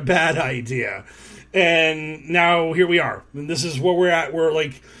seems like a bad idea. And now here we are. And this is where we're at. We're,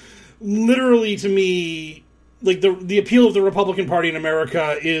 like, literally, to me, like, the appeal of the Republican Party in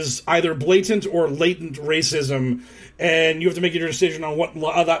America is either blatant or latent racism, and you have to make your decision on what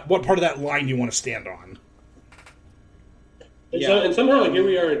part of that line you want to stand on. And somehow, like, here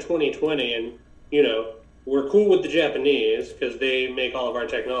we are in 2020, and, we're cool with the Japanese because they make all of our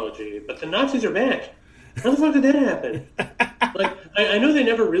technology, but the Nazis are back. How the fuck did that happen? Like, I know they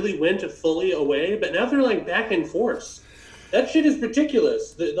never really went fully away, but now they're, like, back in force. That shit is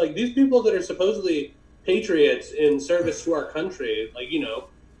ridiculous. Like, these people that are supposedly patriots in service to our country, like,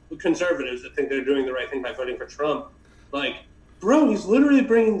 conservatives that think they're doing the right thing by voting for Trump, like, bro, he's literally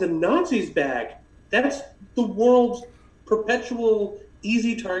bringing the Nazis back. That's the world's perpetual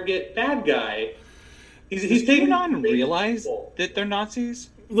easy target bad guy. He's taking on realize that they're Nazis.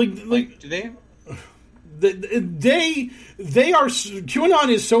 Like do they? They are. QAnon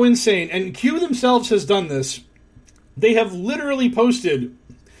is so insane, and Q themselves has done this. They have literally posted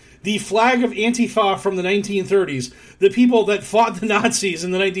the flag of Antifa from the 1930s, the people that fought the Nazis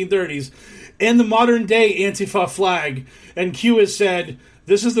in the 1930s, and the modern day Antifa flag. And Q has said,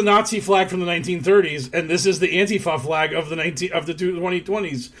 this is the Nazi flag from the 1930s, and this is the Antifa flag of the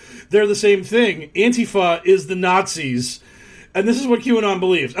 2020s. They're the same thing. Antifa is the Nazis. And this is what QAnon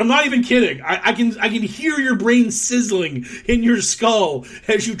believes. I'm not even kidding. I can hear your brain sizzling in your skull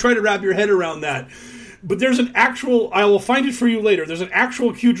as you try to wrap your head around that. But there's an actual, I will find it for you later, there's an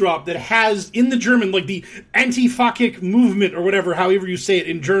actual Q drop that has, in the German, like the Antifa movement, or whatever, however you say it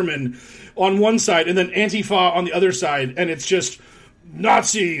in German, on one side, and then Antifa on the other side, and it's just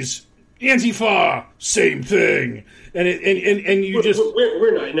Nazis, Antifa, same thing. And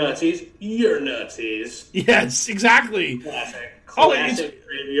we're not Nazis, you're Nazis. Yes, exactly. Classic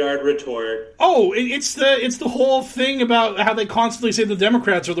graveyard retort. Oh, it's the whole thing about how they constantly say the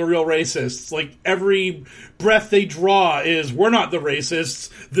Democrats are the real racists. Like, every breath they draw is, we're not the racists,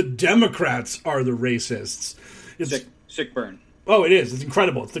 the Democrats are the racists. It's sick burn. Oh, it is. It's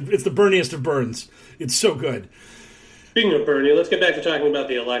incredible. It's the Berniest of Burns. It's so good. Speaking of Bernie, let's get back to talking about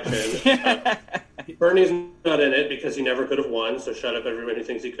the election. Bernie's not in it because he never could have won, so shut up everyone who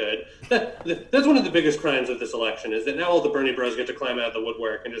thinks he could. That's one of the biggest crimes of this election, is that now all the Bernie bros get to climb out of the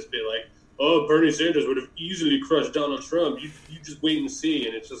woodwork and just be like, oh, Bernie Sanders would have easily crushed Donald Trump. You just wait and see.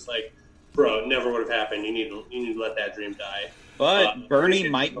 And it's just like, bro, it never would have happened. You need to let that dream die. But Bernie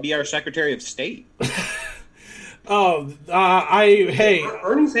might be our Secretary of State. Bernie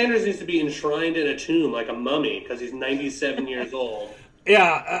Sanders needs to be enshrined in a tomb like a mummy because he's 97 years old.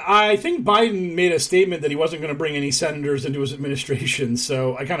 Yeah, I think Biden made a statement that he wasn't going to bring any senators into his administration,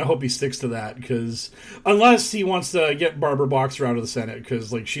 so I kind of hope he sticks to that, because unless he wants to get Barbara Boxer out of the Senate,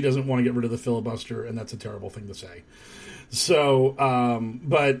 because she doesn't want to get rid of the filibuster, and that's a terrible thing to say. So,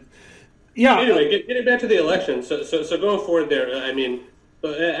 but yeah. Anyway, getting back to the election. So going forward, there. I mean,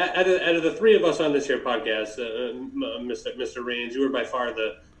 out of the three of us on this here podcast, Mr. Raines, you were by far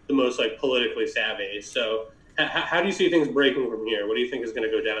the most politically savvy. So. How do you see things breaking from here? What do you think is going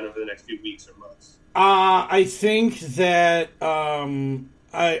to go down over the next few weeks or months? I think that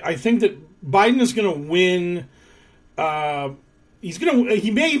I think that Biden is going to win.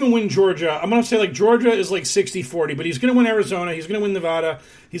 He may even win Georgia. I'm going to say Georgia is 60-40, but he's going to win Arizona. He's going to win Nevada.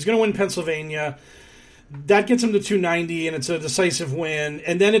 He's going to win Pennsylvania. That gets him to 290, and it's a decisive win.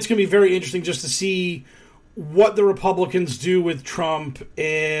 And then it's going to be very interesting just to see what the Republicans do with Trump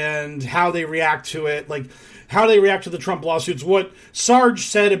and how they react to it, how they react to the Trump lawsuits. What Sarge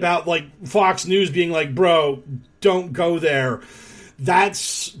said about Fox News being bro, don't go there.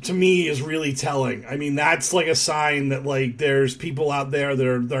 That's, to me, is really telling. I mean, that's a sign that there's people out there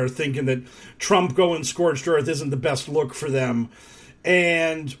that are thinking that Trump going scorched earth isn't the best look for them.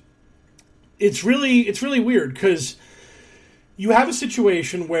 And it's really weird, because you have a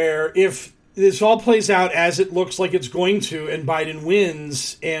situation where if this all plays out as it looks like it's going to, and Biden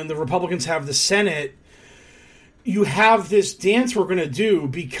wins, and the Republicans have the Senate, you have this dance we're going to do,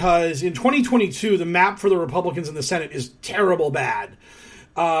 because in 2022, the map for the Republicans in the Senate is terrible bad.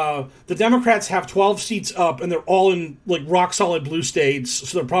 The Democrats have 12 seats up, and they're all in rock-solid blue states,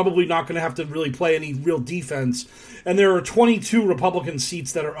 so they're probably not going to have to really play any real defense. And there are 22 Republican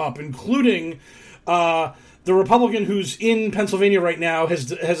seats that are up, including the Republican who's in Pennsylvania right now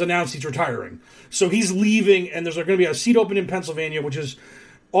has announced he's retiring. So he's leaving, and there's going to be a seat open in Pennsylvania, which is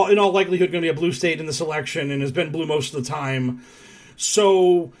in all likelihood going to be a blue state in this election and has been blue most of the time.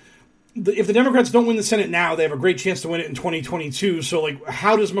 So if the Democrats don't win the Senate now, they have a great chance to win it in 2022. So,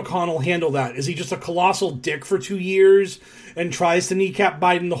 how does McConnell handle that? Is he just a colossal dick for 2 years and tries to kneecap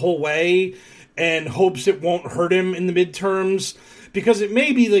Biden the whole way and hopes it won't hurt him in the midterms? Because it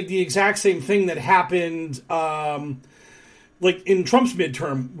may be the exact same thing that happened in Trump's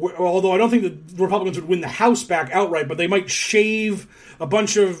midterm, although I don't think the Republicans would win the House back outright, but they might shave a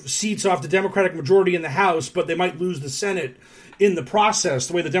bunch of seats off the Democratic majority in the House, but they might lose the Senate in the process,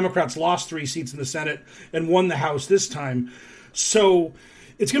 the way the Democrats lost 3 seats in the Senate and won the House this time. So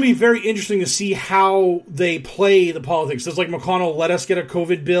it's going to be very interesting to see how they play the politics. Does McConnell let us get a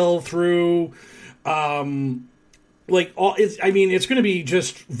COVID bill through? It's going to be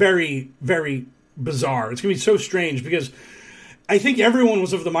just very, very bizarre. It's going to be so strange, because I think everyone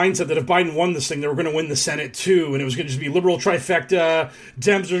was of the mindset that if Biden won this thing, they were going to win the Senate too, and it was going to just be liberal trifecta.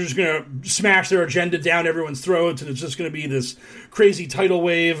 Dems are just going to smash their agenda down everyone's throats, and it's just going to be this crazy tidal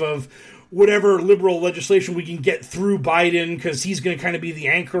wave of whatever liberal legislation we can get through Biden, because he's going to kind of be the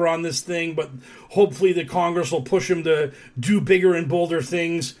anchor on this thing, but hopefully the Congress will push him to do bigger and bolder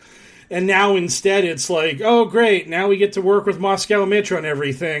things. And now instead it's oh, great, now we get to work with Moscow Mitch on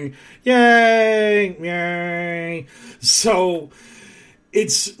everything. Yay! Yay! So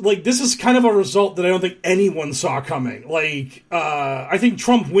it's this is kind of a result that I don't think anyone saw coming. I think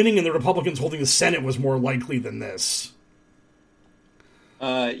Trump winning and the Republicans holding the Senate was more likely than this.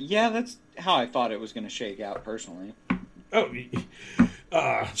 Yeah, that's how I thought it was going to shake out, personally. Oh,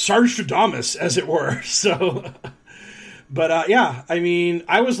 Sarge Stradamus, as it were. So... But, yeah, I mean,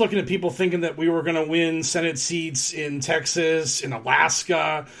 I was looking at people thinking that we were going to win Senate seats in Texas, in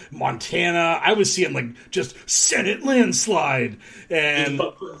Alaska, Montana. I was seeing, just Senate landslide. And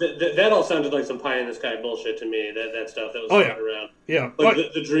that all sounded like some pie-in-the-sky bullshit to me, that stuff that was going around. Yeah.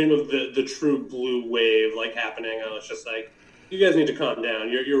 The dream of the true blue wave, happening. I was just you guys need to calm down.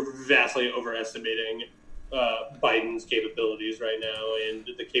 You're vastly overestimating Biden's capabilities right now and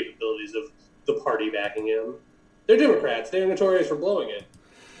the capabilities of the party backing him. They're Democrats. They're notorious for blowing it.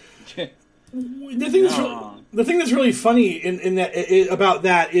 The thing that's really funny in that about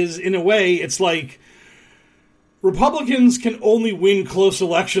that is, in a way, it's Republicans can only win close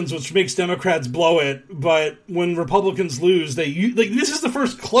elections, which makes Democrats blow it. But when Republicans lose, this is the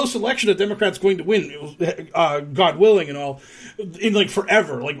first close election a Democrat's going to win, God willing, and all, in like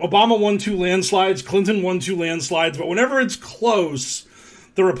forever. Like Obama won 2 landslides, Clinton won 2 landslides, but whenever it's close,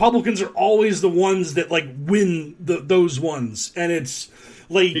 the Republicans are always the ones that like win those ones, and it's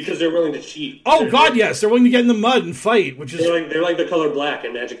like because they're willing to cheat. Oh God, yes, they're willing to get in the mud and fight, which is they're like the color black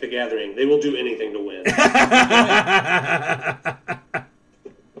in Magic the Gathering. They will do anything to win.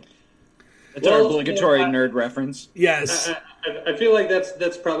 It's our obligatory nerd reference. Yes, I feel like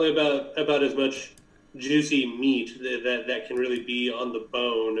that's probably about as much juicy meat that can really be on the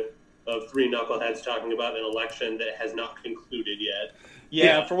bone of 3 knuckleheads talking about an election that has not concluded yet.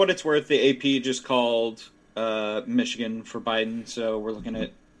 Yeah, for what it's worth, the AP just called Michigan for Biden, so we're looking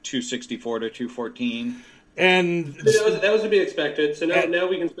at 264 to 214. And that was to be expected. So now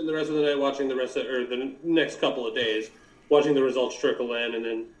we can spend the rest of the night watching the next couple of days watching the results trickle in, and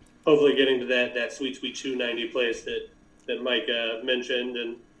then hopefully getting to that sweet 290 place that Mike mentioned,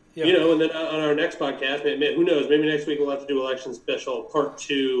 and and then on our next podcast, who knows? Maybe next week we'll have to do election special part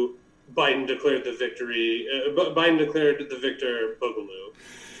 2. Biden declared the victory. Biden declared the victor. Boogaloo.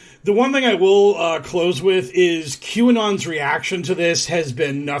 The one thing I will close with is QAnon's reaction to this has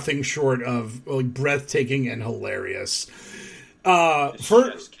been nothing short of like breathtaking and hilarious.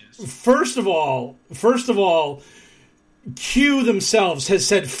 First of all, Q themselves has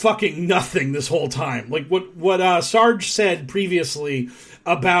said fucking nothing this whole time. Like what Sarge said previously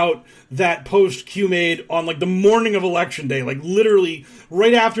about that post Q made on like the morning of Election Day, like literally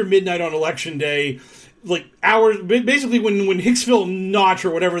right after midnight on Election Day, like hours, basically when Hicksville Notch or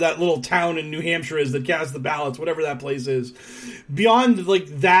whatever that little town in New Hampshire is that casts the ballots, whatever that place is, beyond like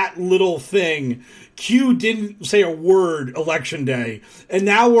that little thing, Q didn't say a word Election Day, and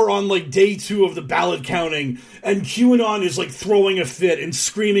now we're on like day 2 of the ballot counting, and QAnon is like throwing a fit and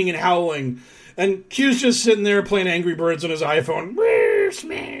screaming and howling, and Q's just sitting there playing Angry Birds on his iPhone.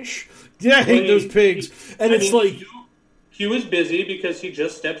 Smash! Yeah, I hate those pigs. And it's like Q is busy because he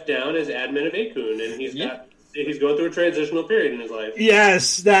just stepped down as admin of Akun, and he's going through a transitional period in his life.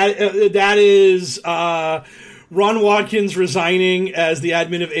 Yes, that is Ron Watkins resigning as the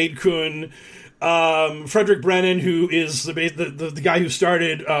admin of Akun. Frederick Brennan, who is the guy who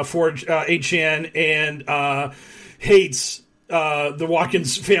started Forge 8chan and hates the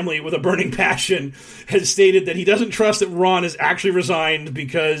Watkins family with a burning passion, has stated that he doesn't trust that Ron has actually resigned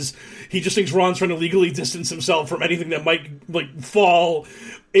because he just thinks Ron's trying to legally distance himself from anything that might like fall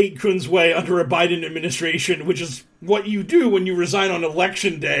 8kun's way under a Biden administration, which is what you do when you resign on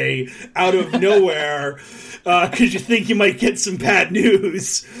Election Day out of nowhere because you think you might get some bad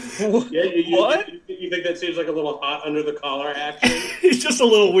news. Yeah, what? You think that seems like a little hot under the collar action? It's just a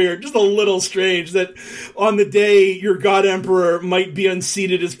little weird, just a little strange that on the day your God Emperor might be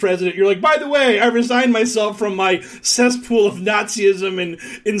unseated as president, you're like, by the way, I resigned myself from my cesspool of Nazism and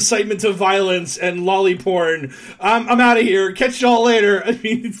incitement to violence and lolly porn. I'm out of here. Catch y'all later. I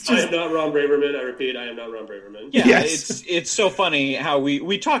mean, it's just... I am not Ron Braverman. I repeat, I am not Ron Braverman. Yeah, yes. It's so funny how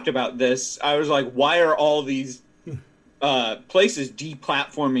we talked about this. I was like, why are all these places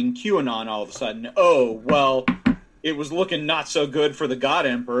deplatforming QAnon all of a sudden? Oh, well, it was looking not so good for the God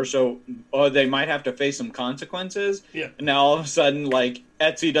Emperor, so they might have to face some consequences. Yeah. And now all of a sudden, like,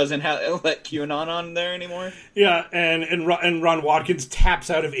 Etsy doesn't let QAnon on there anymore. Yeah, and Ron Watkins taps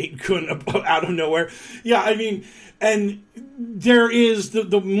out of 8kun out of nowhere. Yeah, I mean, and there is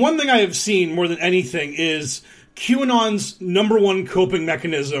the one thing I have seen more than anything is QAnon's number one coping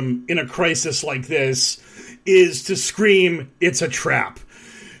mechanism in a crisis like this is to scream, it's a trap.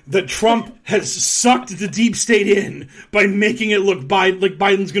 That Trump has sucked the deep state in by making it look like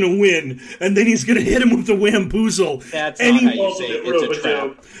Biden's going to win, and then he's going to hit him with the whamboozle. That's not how you say it's a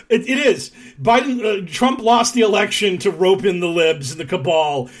trap. It is. Trump lost the election to rope in the libs and the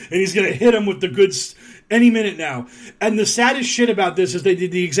cabal, and he's going to hit him with the goods any minute now. And the saddest shit about this is they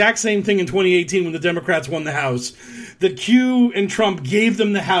did the exact same thing in 2018 when the Democrats won the House. That Q and Trump gave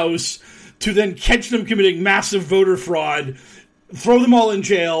them the House to then catch them committing massive voter fraud, throw them all in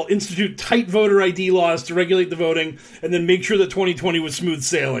jail, institute tight voter ID laws to regulate the voting, and then make sure that 2020 was smooth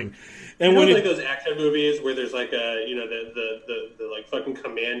sailing. And when like those action movies where there's like the like fucking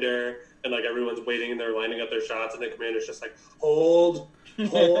commander and like everyone's waiting and they're lining up their shots and the commander's just like hold,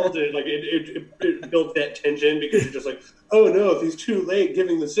 and like it built that tension because you're just like, oh no, if he's too late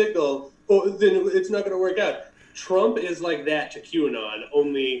giving the signal, then it's not going to work out. Trump is like that to QAnon,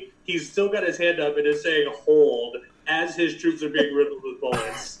 only he's still got his hand up and is saying hold as his troops are being riddled with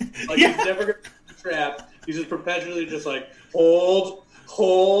bullets. Like, he's never going to trap. He's just perpetually just like, hold,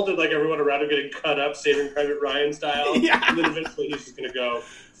 cold and like everyone around him getting cut up, Saving Private Ryan style. Yeah. And then eventually he's just going to go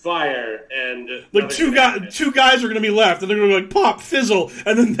fire and like two guys are going to be left and they're going to like pop, fizzle,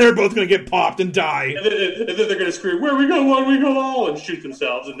 and then they're both going to get popped and die. And then they're going to scream, "Where we go, one we go all," and shoot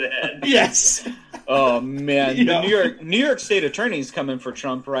themselves in the head. Yes. Oh man, Yeah. the New York State Attorney's coming for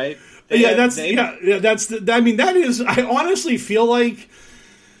Trump, right? I honestly feel like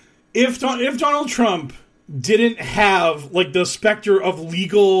if Donald Trump didn't have like the specter of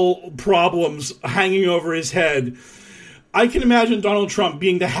legal problems hanging over his head, I can imagine Donald Trump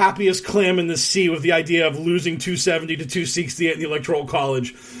being the happiest clam in the sea with the idea of losing 270 to 268 in the Electoral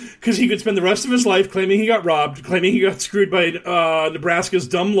College. Because he could spend the rest of his life claiming he got robbed, claiming he got screwed by Nebraska's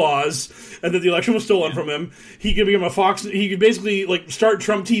dumb laws, and that the election was stolen from him. He could become a Fox. He could basically like start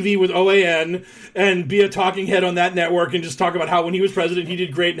Trump TV with OAN and be a talking head on that network and just talk about how when he was president he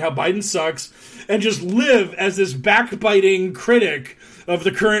did great and how Biden sucks, and just live as this backbiting critic of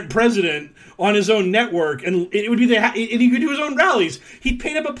the current president on his own network, and it would be and he could do his own rallies. He'd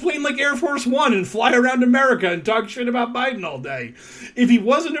paint up a plane like Air Force One and fly around America and talk shit about Biden all day. If he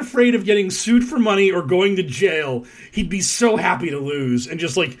wasn't afraid of getting sued for money or going to jail, he'd be so happy to lose and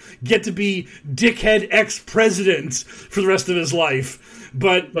just like get to be dickhead ex-president for the rest of his life.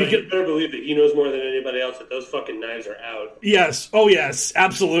 But you better believe that he knows more than anybody else that those fucking knives are out. Yes. Oh yes,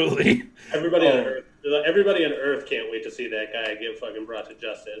 absolutely. Everybody on Earth can't wait to see that guy get fucking brought to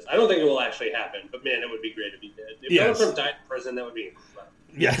justice. I don't think it will actually happen, but man, it would be great if he did. If Donald Trump died in prison, that would be incredible.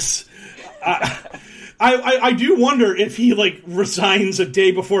 Yes. I do wonder if he like resigns a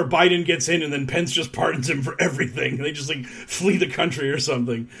day before Biden gets in and then Pence just pardons him for everything. They just like flee the country or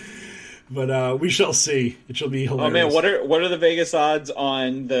something. But we shall see. It shall be hilarious. Oh man, what are the Vegas odds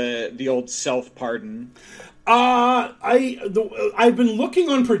on the old self-pardon? I've been looking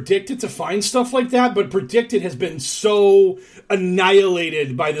on Predicted to find stuff like that, but Predicted has been so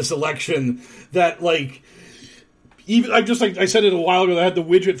annihilated by this election that like even I said it a while ago. I had the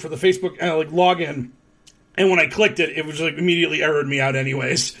widget for the Facebook login, and when I clicked it, it was like immediately errored me out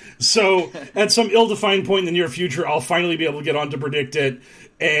anyways. So at some ill-defined point in the near future, I'll finally be able to get onto Predicted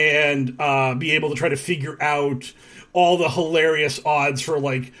and be able to try to figure out all the hilarious odds for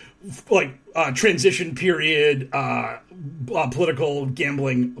like transition period political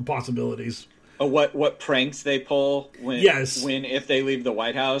gambling possibilities. What pranks they pull if they leave the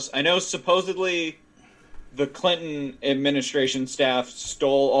White House. I know supposedly the Clinton administration staff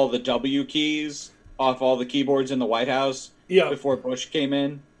stole all the W keys off all the keyboards in the White House before Bush came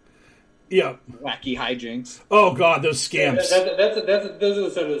in. Yeah. Wacky hijinks. Oh, God, those scams.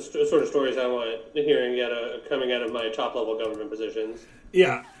 Those are the sort of stories I want hearing coming out of my top-level government positions.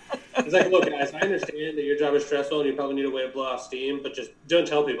 Yeah. It's like, look, guys, I understand that your job is stressful and you probably need a way to blow off steam, but just don't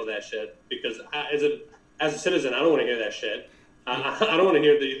tell people that shit. Because as a citizen, I don't want to hear that shit. I don't want to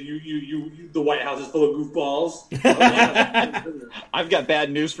hear that the White House is full of goofballs. I've got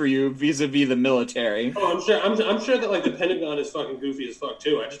bad news for you vis-a-vis the military. Oh, I'm sure that like the Pentagon is fucking goofy as fuck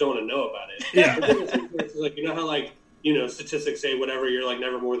too. I just don't want to know about it. Yeah. It's like, you know how statistics say whatever, you're like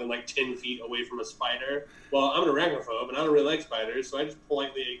never more than like 10 feet away from a spider. Well, I'm an arachnophobe and I don't really like spiders, so I just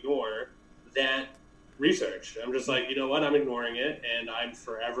politely ignore that research. I'm just like, you know what? I'm ignoring it, and I'm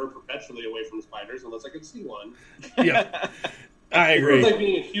forever perpetually away from spiders unless I can see one. Yeah. I agree. It's like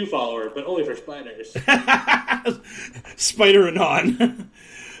being a Q follower, but only for spiders. Spider anon.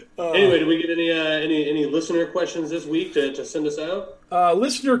 Anyway, did we get any listener questions this week to send us out?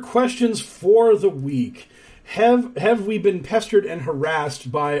 Listener questions for the week. Have we been pestered and harassed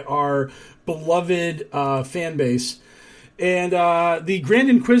by our beloved fan base? And the Grand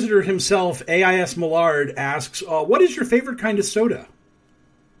Inquisitor himself, AIS Millard, asks, what is your favorite kind of soda?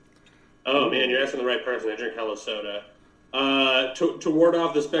 Oh, man, you're asking the right person. I drink hella soda. To ward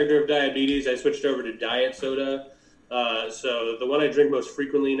off the specter of diabetes, I switched over to diet soda. So the one I drink most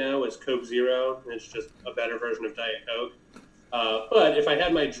frequently now is Coke Zero. It's just a better version of Diet Coke. But if I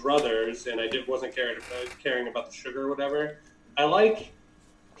had my druthers and I wasn't caring about the sugar or whatever, I like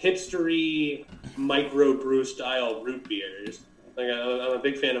hipstery microbrew style root beers. Like I'm a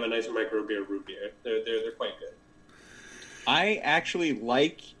big fan of a nicer microbrew root beer. They're quite good. I actually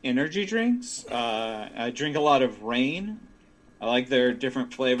like energy drinks. I drink a lot of Reign. I like their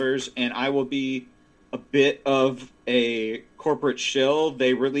different flavors, and I will be a bit of a corporate shill.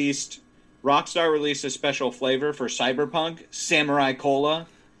 Rockstar released a special flavor for Cyberpunk, Samurai Cola.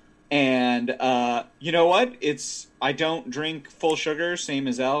 And you know what? I don't drink full sugar, same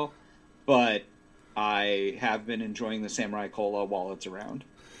as Elle, but I have been enjoying the Samurai Cola while it's around.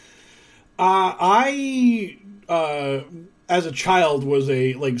 As a child, was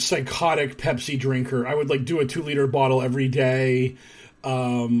a psychotic Pepsi drinker. I would do a 2-liter bottle every day.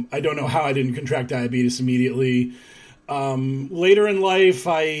 I don't know how I didn't contract diabetes immediately. Later in life,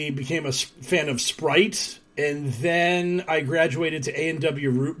 I became a fan of Sprite, and then I graduated to A&W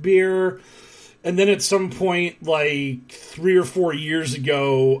root beer. And then at some point, like 3 or 4 years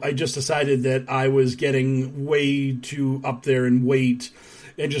ago, I just decided that I was getting way too up there in weight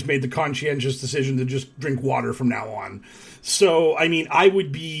and just made the conscientious decision to just drink water from now on. So, I mean, I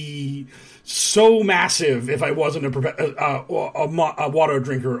would be so massive if I wasn't a water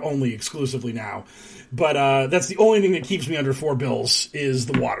drinker only exclusively now. But that's the only thing that keeps me under $4 is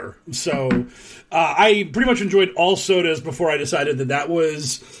the water. So I pretty much enjoyed all sodas before I decided that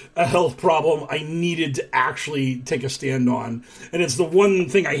was a health problem I needed to actually take a stand on. And it's the one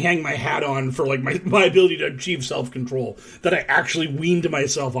thing I hang my hat on for like my ability to achieve self-control, that I actually weaned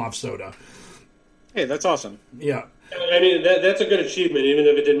myself off soda. Hey, that's awesome. Yeah. I mean, that's a good achievement, even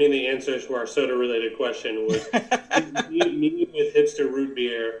if it didn't mean the answer to our soda-related question was me with hipster root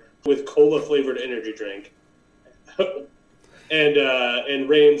beer with cola-flavored energy drink, and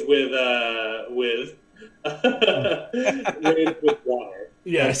Reigns with Reigns with water.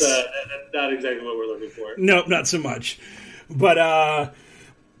 Yes, that's not exactly what we're looking for. No, not so much. But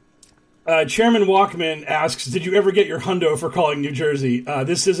Chairman Walkman asks, "Did you ever get your hundo for calling New Jersey?"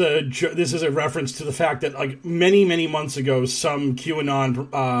 This is a reference to the fact that like many months ago, some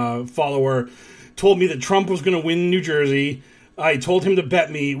QAnon follower told me that Trump was going to win New Jersey. I told him to bet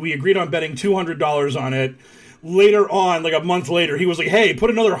me. We agreed on betting $200 on it. Later on, like a month later, he was like, "Hey,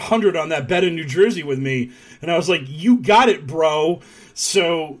 put another 100 on that bet in New Jersey with me." And I was like, "You got it, bro."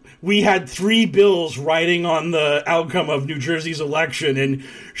 So we had 3 bills riding on the outcome of New Jersey's election, and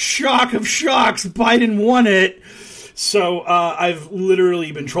shock of shocks, Biden won it. So I've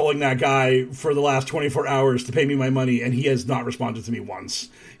literally been trolling that guy for the last 24 hours to pay me my money, and he has not responded to me once.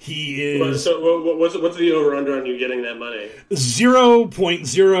 He is... So what's the over-under on you getting that money?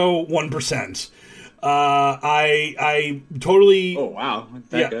 0.01%. I totally... Oh, wow.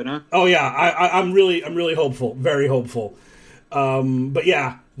 That good, huh? Oh, yeah. I'm really hopeful. Very hopeful. But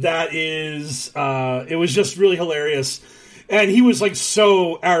yeah, that is... it was just really hilarious. And he was like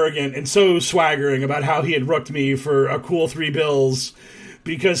so arrogant and so swaggering about how he had rooked me for a cool 3 bills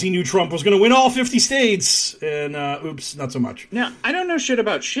because he knew Trump was going to win all 50 states. And oops, not so much. Now, I don't know shit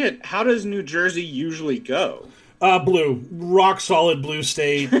about shit. How does New Jersey usually go? Blue. Rock solid blue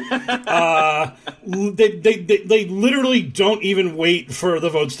state. They literally don't even wait for the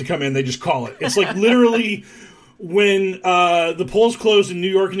votes to come in. They just call it. It's like literally... When the polls close in New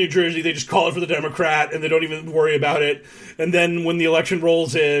York and New Jersey, they just call it for the Democrat, and they don't even worry about it. And then when the election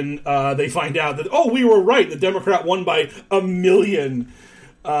rolls in, they find out that, oh, we were right. The Democrat won by 1 million,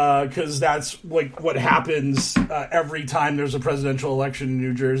 because that's like what happens every time there's a presidential election in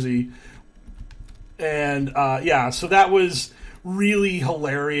New Jersey. And yeah, so that was really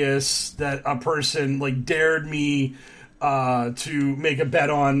hilarious that a person like dared me to make a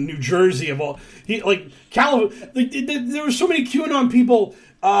bet on New Jersey of all. There were so many QAnon people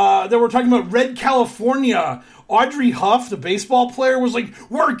that were talking about Red California. Audrey Huff, the baseball player, was like,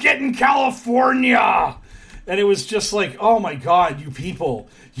 "We're getting California," and it was just like, "Oh my God, you people,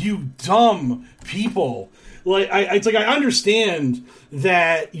 you dumb people!" It's like I understand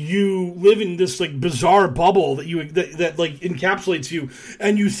that you live in this like bizarre bubble that like encapsulates you,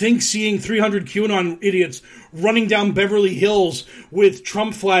 and you think seeing 300 QAnon idiots running down Beverly Hills with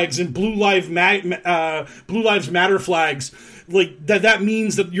Trump flags and Blue Lives Matter flags, like that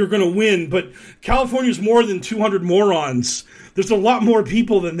means that you're going to win. But California's more than 200 morons. There's a lot more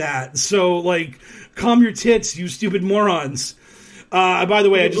people than that. So like, calm your tits, you stupid morons. By the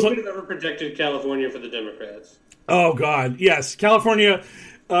way, Who could have ever projected California for the Democrats? Oh, God. Yes. California,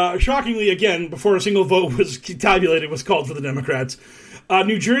 shockingly, again, before a single vote was tabulated, was called for the Democrats.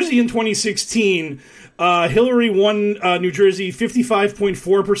 New Jersey in 2016, Hillary won New Jersey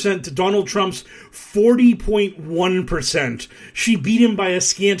 55.4% to Donald Trump's 40.1%. She beat him by a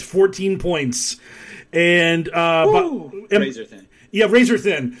scant 14 points. And razor thin. Yeah, razor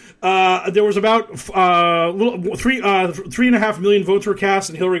thin. There was about 3.5 million votes were cast,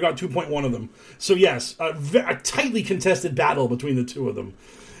 and Hillary got 2.1 of them. So yes, a tightly contested battle between the two of them.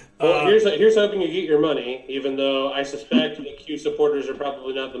 Well, here's hoping you get your money, even though I suspect the Q supporters are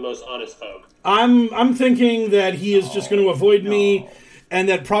probably not the most honest folk. I'm thinking that he is just going to avoid me, and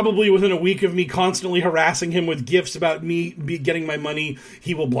that probably within a week of me constantly harassing him with gifts about me getting my money,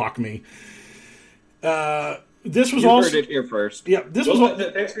 he will block me. This was heard it here first. Yeah,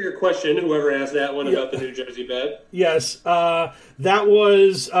 thanks for your question, whoever asked that one about the New Jersey bet. Yes, that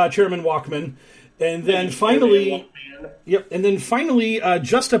was Chairman Walkman. And then finally,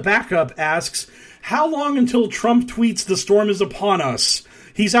 Just a Backup asks, How long until Trump tweets "the storm is upon us"?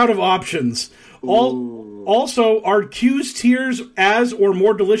 He's out of options. Also, are Q's tears as or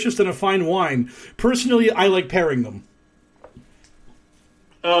more delicious than a fine wine? Personally, I like pairing them.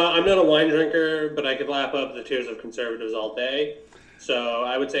 I'm not a wine drinker, but I could lap up the tears of conservatives all day. So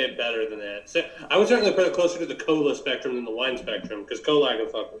I would say better than that. So I would certainly put it closer to the cola spectrum than the wine spectrum, because cola I can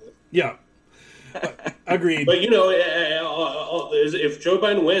fuck with. Yeah. Agreed. But, if Joe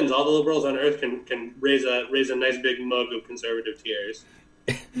Biden wins, all the liberals on earth can raise a nice big mug of conservative tears.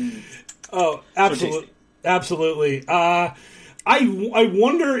 Oh, absolutely. Absolutely. I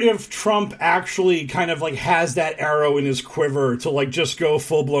wonder if Trump actually kind of like has that arrow in his quiver to like just go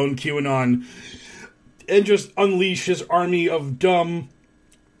full blown QAnon and just unleash his army of dumb,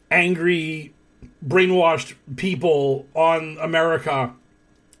 angry, brainwashed people on America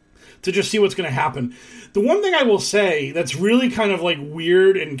to just see what's going to happen. The one thing I will say that's really kind of like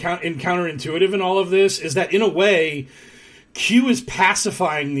weird and counterintuitive in all of this is that in a way, Q is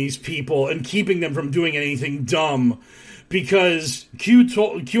pacifying these people and keeping them from doing anything dumb. Because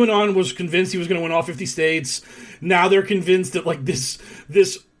QAnon was convinced he was going to win all 50 states. Now they're convinced that like this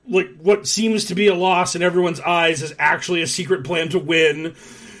like what seems to be a loss in everyone's eyes is actually a secret plan to win.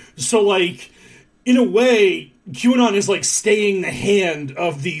 So like in a way, QAnon is like staying the hand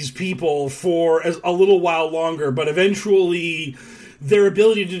of these people for a little while longer, but eventually their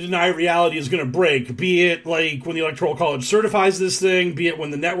ability to deny reality is going to break, be it like when the Electoral College certifies this thing, be it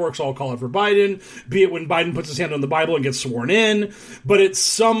when the networks all call it for Biden, be it when Biden puts his hand on the Bible and gets sworn in. But at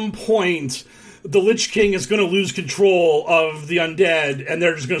some point, the Lich King is going to lose control of the undead, and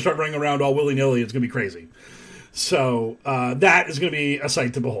they're just going to start running around all willy-nilly. It's going to be crazy. So that is going to be a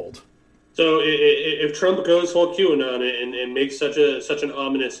sight to behold. So if Trump goes full QAnon and makes such an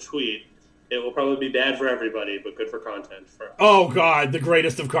ominous tweet, it will probably be bad for everybody, but good for content. Oh, God, the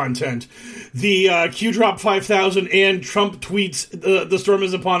greatest of content. The Q Drop 5000 and Trump tweets the storm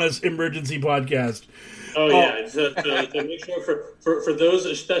is upon us emergency podcast. Oh, yeah. So make sure for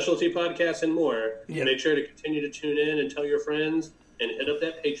those specialty podcasts and more, make sure to continue to tune in and tell your friends and hit up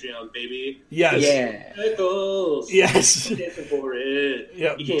that Patreon, baby. Yes. Yeah. Pickles. Yes. Dancing for it.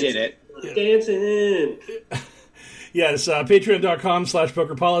 Yep. You did it. Dancing. Yes,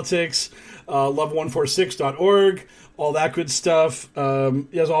 patreon.com/pokerpolitics, love146.org, all that good stuff.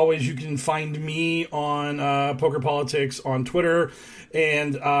 As always, you can find me on Poker Politics on Twitter,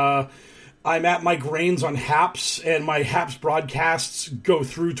 and I'm at Mike Rains on Haps, and my Haps broadcasts go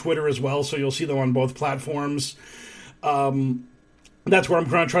through Twitter as well, so you'll see them on both platforms. That's where I'm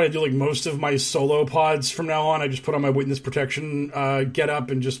going to try to do like most of my solo pods from now on. I just put on my witness protection get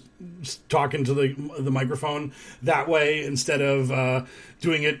up and just talk into the microphone that way instead of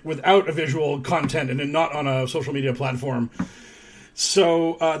doing it without a visual content and not on a social media platform.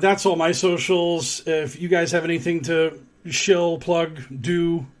 So that's all my socials. If you guys have anything to shill, plug,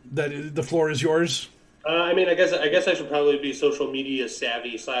 do, the floor is yours. I guess I should probably be social media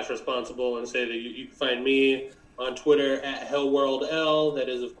savvy / responsible and say that you can find me on Twitter at HellWorldL. That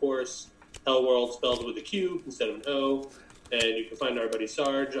is, of course, Hellworld spelled with a Q instead of an O. And you can find our buddy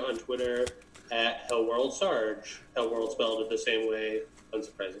Sarge on Twitter at HellWorldSarge. Hellworld spelled it the same way,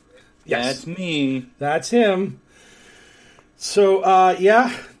 unsurprisingly. Yes. That's me. That's him. So,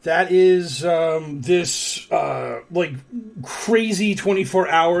 that is this like crazy 24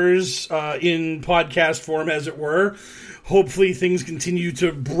 hours in podcast form, as it were. Hopefully things continue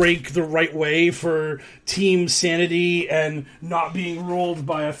to break the right way for Team Sanity and not being ruled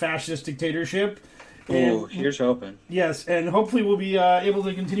by a fascist dictatorship. Oh, here's hoping. Yes, and hopefully we'll be able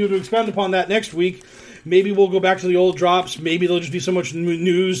to continue to expand upon that next week. Maybe we'll go back to the old drops. Maybe there'll just be so much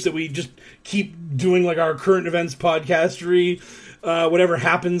news that we just keep doing like our current events podcastery. Whatever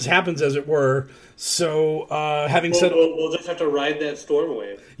happens, as it were. So, having said... We'll just have to ride that storm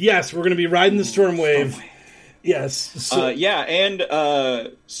wave. Yes, we're going to be riding the storm wave. Yes. So, and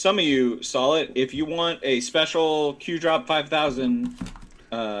some of you saw it. If you want a special Q Drop 5000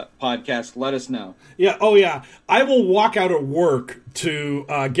 podcast, let us know. Yeah. Oh, yeah. I will walk out of work to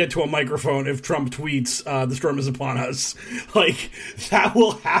get to a microphone if Trump tweets the storm is upon us. Like, that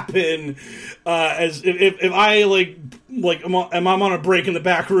will happen as if I I'm on a break in the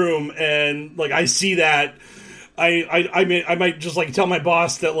back room and like I see that. I might just like tell my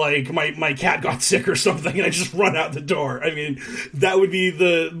boss that like my cat got sick or something and I just run out the door. I mean, that would be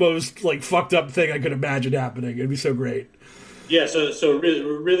the most like fucked up thing I could imagine happening. It'd be so great. Yeah, so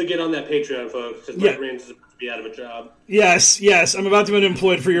really get on that Patreon, folks, because Mike Rains is about to be out of a job. Yes, I'm about to be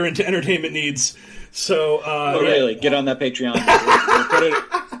unemployed for your entertainment needs. So, really, get on that Patreon. We'll put it.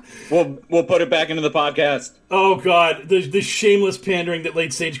 We'll put it back into the podcast. Oh God, the shameless pandering that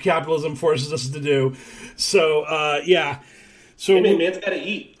late stage capitalism forces us to do. So yeah. So hey, man's got to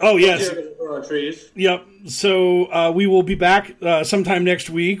eat. Oh yes. On trees. Yep. So we will be back sometime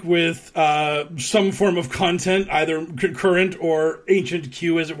next week with some form of content, either current or ancient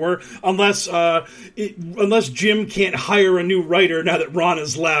Q, as it were, unless Jim can't hire a new writer now that Ron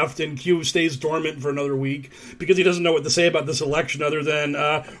has left and Q stays dormant for another week because he doesn't know what to say about this election other than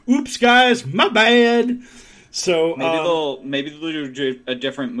 "Oops, guys, my bad." So maybe they'll do a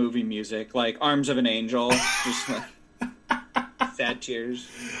different movie music, like "Arms of an Angel." Just sad tears.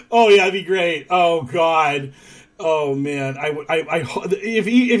 Oh yeah, that'd be great. Oh God. Oh man. If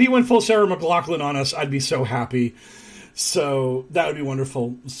he went full Sarah McLachlan on us, I'd be so happy. So that would be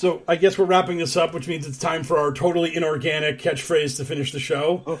wonderful. So I guess we're wrapping this up, which means it's time for our totally inorganic catchphrase to finish the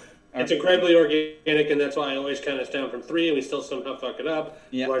show. Oh. It's incredibly organic, and that's why I always count us down from 3, and we still somehow fuck it up,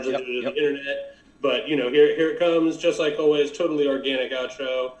 largely due to the internet. But here it comes, just like always, totally organic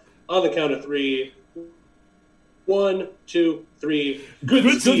outro. On the count of 3. 1, 2, 3.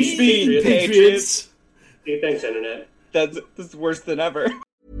 Good speed, Patriots. Hey, thanks, internet. That's worse than ever.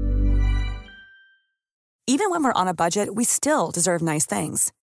 Even when we're on a budget, we still deserve nice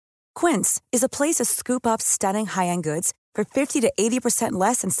things. Quince is a place to scoop up stunning high-end goods for 50 to 80%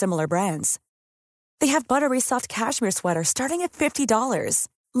 less than similar brands. They have buttery soft cashmere sweaters starting at $50,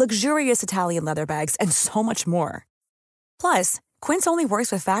 luxurious Italian leather bags, and so much more. Plus, Quince only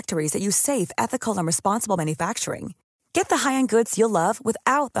works with factories that use safe, ethical, and responsible manufacturing. Get the high-end goods you'll love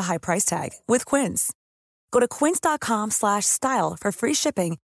without the high price tag with Quince. Go to quince.com/style for free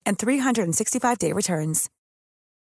shipping and 365-day returns.